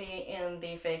hypocrisy in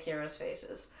the fake heroes'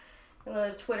 faces. And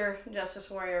the Twitter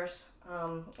Justice Warriors,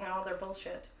 and all their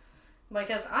bullshit.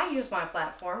 Because I use my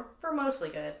platform for mostly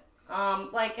good.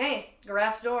 Hey,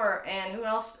 Grassdoor, and who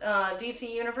else? DC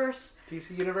Universe.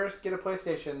 DC Universe, get a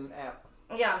PlayStation app.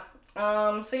 Yeah.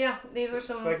 So yeah, these are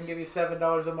some... So I can give you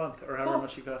 $7 a month, or however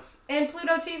much you cost. And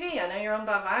Pluto TV. I know you're owned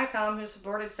by Viacom, who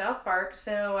supported South Park,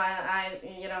 so I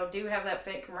do have that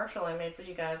fake commercial I made for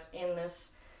you guys in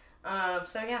this.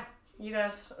 So yeah, you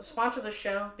guys sponsor the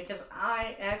show, because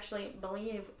I actually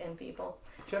believe in people.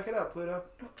 Check it out, Pluto.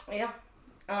 Yeah.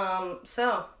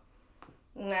 So,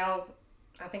 now...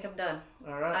 I think I'm done.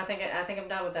 All right. I think I'm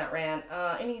done with that rant.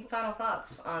 Any final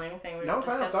thoughts on anything we No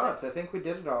discussed? final thoughts. I think we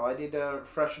did it all. I need to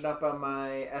freshen up on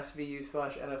my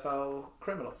SVU/NFL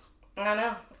criminals. I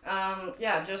know.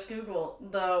 Yeah, just Google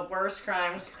the worst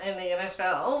crimes in the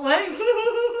NFL.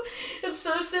 It's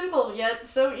so simple yet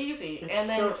so easy. It's and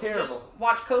then so terrible. Just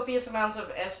watch copious amounts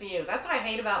of SVU. That's what I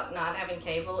hate about not having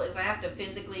cable is I have to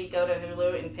physically go to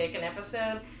Hulu and pick an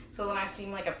episode. So then I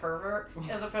seem like a pervert,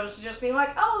 as opposed to just being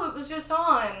like, oh, it was just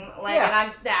on.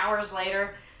 And hours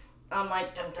later, I'm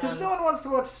like, dun dun. Because no one wants to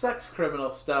watch sex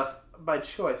criminal stuff by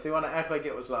choice. They want to act like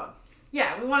it was on.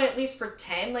 Yeah, we want to at least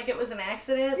pretend like it was an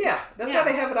accident. Yeah, that's why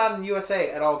they have it on in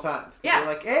USA at all times. Yeah.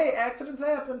 They're like, hey, accidents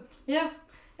happen. Yeah.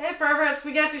 Hey, perverts,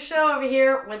 we got your show over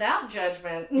here without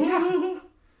judgment. Yeah.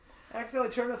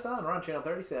 Accidentally turned us on. We're on channel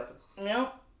 37.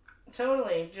 Nope.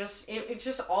 Totally. It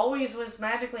just always was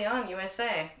magically on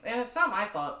USA. And it's not my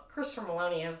fault. Christopher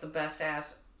Maloney has the best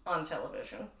ass on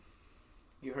television.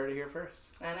 You heard it here first.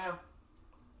 I know.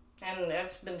 And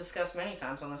it's been discussed many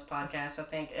times on this podcast, I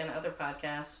think, and other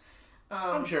podcasts.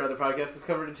 I'm sure other podcasts have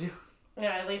covered it too.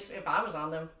 Yeah, at least if I was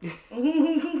on them.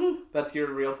 That's your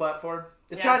real platform?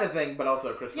 The Yeah. China thing, but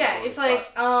also Christopher Yeah, Maloney's it's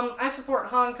like, I support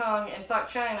Hong Kong and fuck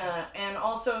China, and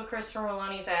also Christopher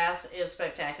Maloney's ass is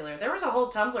spectacular. There was a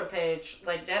whole Tumblr page,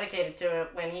 like, dedicated to it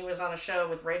when he was on a show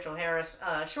with Rachel Harris,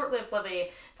 short-lived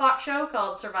lively Fox show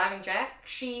called Surviving Jack.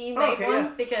 She made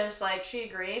one because, like, she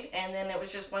agreed, and then it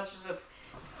was just bunches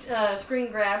of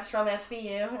screen grabs from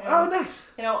SVU. And, Oh, nice.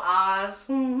 You know, Oz.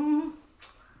 Mm-hmm.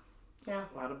 Yeah.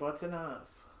 A lot of butts and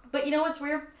Oz. But you know what's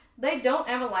weird? They don't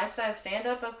have a life-size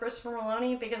stand-up of Christopher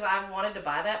Maloney because I've wanted to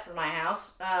buy that for my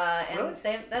house, and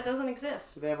Really? that doesn't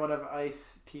exist. Do they have one of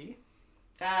Ice-T?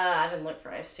 I didn't look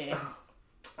for Ice-T.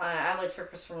 I looked for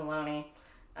Christopher Maloney,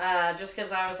 just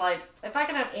because I was like, if I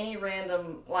could have any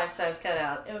random life-size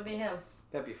cutout, it would be him.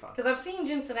 That'd be fun. Because I've seen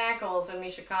Jensen Ackles and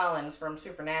Misha Collins from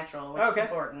Supernatural, which is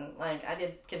important. Like, I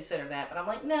did consider that, but I'm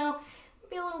like, no, it'd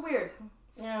be a little weird,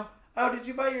 you know. Oh, did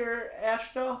you buy your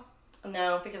Ash doll?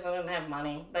 No, because I didn't have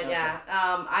money. But Okay. yeah,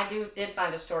 I did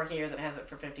find a store here that has it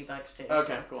for $50 too. Okay,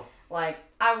 So, cool. like,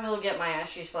 I will get my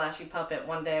Ashy Slashy puppet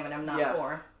one day when I'm not Yes.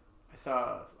 poor.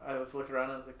 I was looking around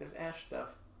and I was like, there's Ash stuff.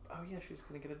 Oh yeah, she's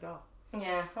gonna get a doll.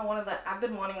 Yeah, I've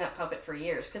been wanting that puppet for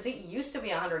years because it used to be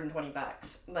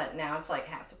 $120, but now it's like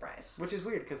half the price. Which is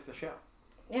weird because the show.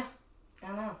 Yeah,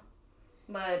 I know.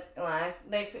 But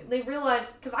they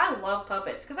realized, because I love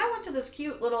puppets, because I went to this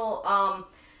cute little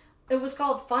it was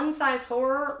called Fun Size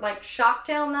Horror, like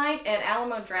Shocktail Night at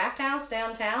Alamo Draft House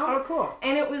downtown. Oh, cool.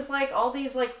 And it was like all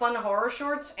these like fun horror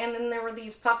shorts, and then there were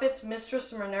these puppets,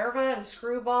 Mistress Minerva and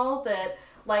Screwball, that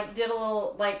like did a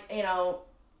little like, you know,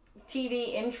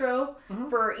 TV intro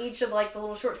for each of like the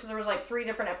little shorts, because there was like 3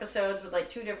 different episodes with like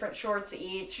 2 different shorts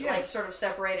each, like sort of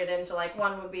separated into like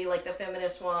one would be like the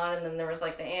feminist one, and then there was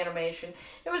like the animation.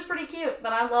 It was pretty cute,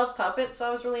 but I love puppets, so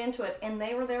I was really into it, and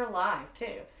they were there live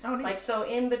too. Oh, neat. Like, so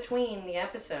in between the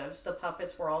episodes, the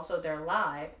puppets were also there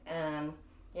live, and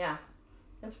yeah,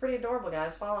 it's pretty adorable,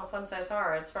 guys. Follow Fun Size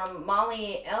Horror. It's from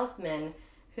Molly Elfman,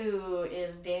 who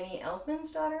is Danny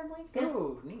Elfman's daughter, I believe. Yeah.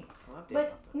 Oh, neat. I love Danny But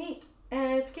Elfman. neat.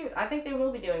 And it's cute. I think they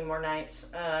will be doing more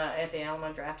nights at the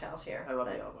Alamo Draft House here. I love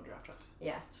the Alamo Draft House.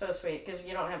 Yeah, so sweet, because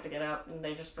you don't have to get up, and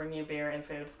they just bring you beer and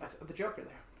food. The Joker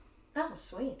there. Oh,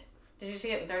 sweet. Did you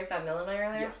see it in 35mm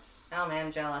there? Yes. Oh,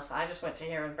 man, jealous. I just went to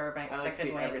here in Burbank I because I like to see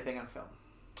couldn't wait. everything on film.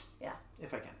 Yeah.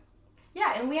 If I can.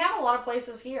 Yeah, and we have a lot of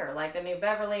places here, like the New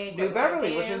Beverly. New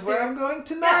Beverly, which is where I'm going Yeah.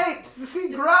 tonight to see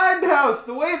Grindhouse,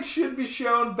 the way it should be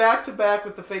shown, back to back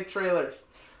with the fake trailers.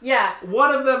 Yeah.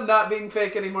 One of them not being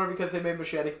fake anymore because they made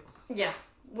Machete. Yeah,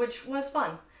 which was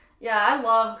fun. Yeah, I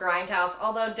love Grindhouse.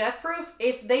 Although Death Proof,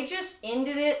 if they just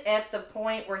ended it at the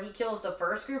point where he kills the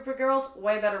first group of girls,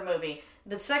 way better movie.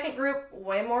 The second group,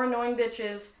 way more annoying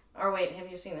bitches. Or wait, have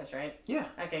you seen this, right? Yeah.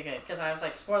 Okay, good. Because I was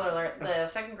like, spoiler alert, the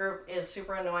second group is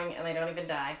super annoying and they don't even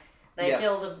die. They Yes.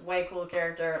 kill the way cool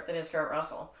character that is Kurt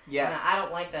Russell. Yes. And I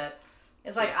don't like that.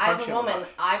 It's like, They as punch a him a woman, bunch.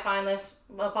 I find this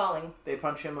appalling. They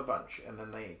punch him a bunch, and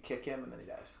then they kick him, and then he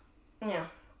dies. Yeah.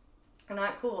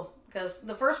 Not cool. Because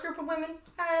the first group of women,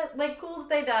 like, cool that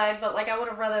they died, but, like, I would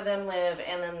have rather them live,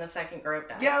 and then the second group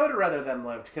died. Yeah, I would have rather them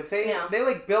lived, because they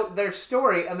like, built their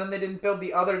story, and then they didn't build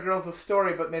the other girls a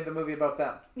story, but made the movie about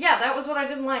them. Yeah, that was what I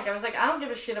didn't like. I was like, I don't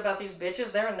give a shit about these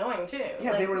bitches. They're annoying, too.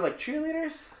 Yeah, like, they were, like,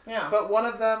 cheerleaders. Yeah. But one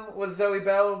of them was Zoe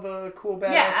Bell, the cool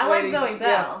badass Yeah, I like lady. Zoe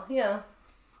Bell. Yeah.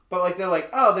 But, like, they're like,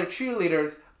 oh, they're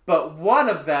cheerleaders, but one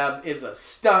of them is a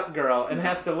stunt girl and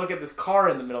has to look at this car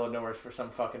in the middle of nowhere for some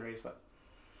fucking reason.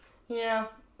 Yeah.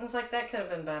 It's like, that could have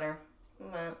been better.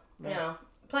 But, you know,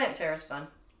 Planet Terror's fun.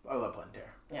 I love Planet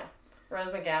Terror. Yeah. Rose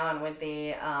McGowan with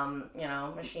the, you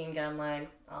know, machine gun leg.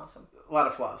 Awesome. A lot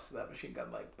of flaws to that machine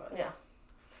gun leg, but... Yeah.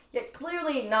 Yeah,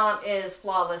 clearly not as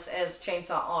flawless as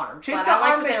Chainsaw Arm. Chainsaw but I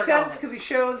like Arm what they makes were going sense with. because he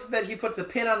shows that he puts a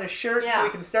pin on his shirt Yeah. so he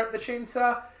can start the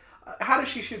chainsaw. How does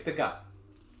she shoot the gun?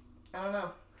 I don't know.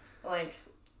 Like,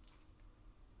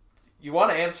 You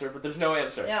want to answer, but there's no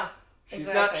answer. yeah. She's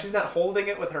exactly. not holding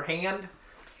it with her hand.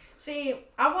 See,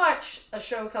 I watch a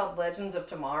show called Legends of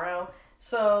Tomorrow,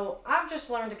 so I've just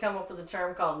learned to come up with a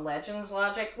term called Legends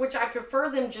Logic, which I prefer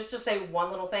them just to say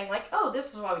one little thing, like, oh,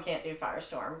 this is why we can't do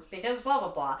Firestorm, because blah,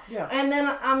 blah, blah. Yeah. And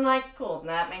then I'm like, cool,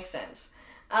 that makes sense.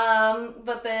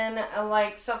 But then,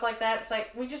 like, stuff like that, it's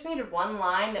like, we just needed one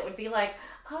line that would be like,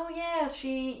 oh, yeah,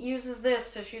 she uses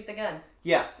this to shoot the gun.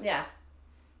 Yes. Yeah.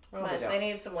 Well, but they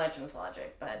needed some Legends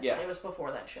logic, but it was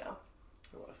before that show.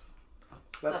 It was.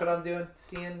 That's what I'm doing,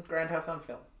 seeing Grindhouse on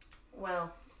film.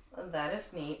 Well, that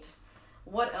is neat.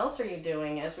 What else are you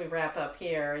doing as we wrap up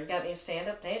here? You got any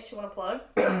stand-up dates you want to plug?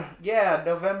 Yeah,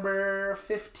 November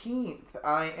 15th.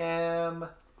 I am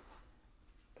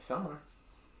somewhere.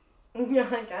 You're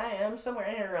like, I am somewhere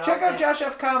here. Check out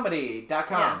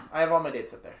joshfcomedy.com. Yeah. I have all my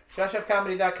dates up there.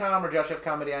 joshfcomedy.com or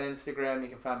joshfcomedy on Instagram. You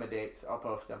can find my dates. I'll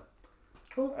post them.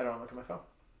 Cool. I don't look at my phone.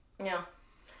 Yeah.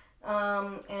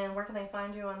 And where can they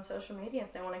find you on social media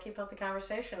if they want to keep up the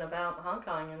conversation about Hong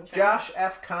Kong and China? Josh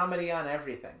F. Comedy on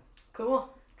everything. Cool.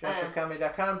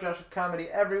 JoshFComedy.com, Josh F. Comedy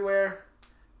everywhere.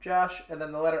 Josh, and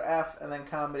then the letter F, and then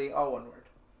comedy, all one word.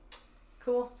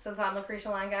 Cool. Since I'm Lucretia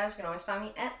Lyon, guys, you can always find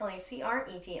me at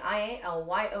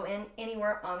LACRETIALYON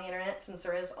anywhere on the internet, since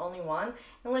there is only one.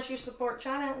 Unless you support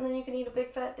China, and then you can eat a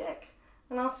big fat dick.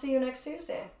 And I'll see you next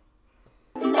Tuesday.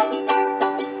 I'm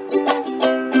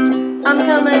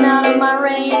coming out of my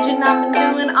range and I've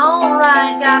been doing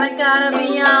alright. Gotta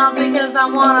be out because I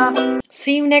wanna.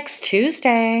 See you next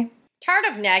Tuesday. Tired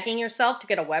of nagging yourself to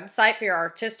get a website for your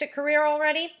artistic career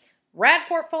already?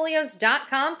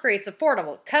 RadPortfolios.com creates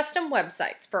affordable custom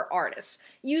websites for artists.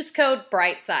 Use code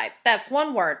BRIGHTSIDE. That's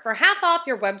one word for half off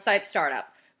your website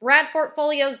startup.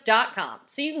 RadPortfolios.com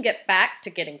so you can get back to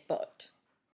getting booked.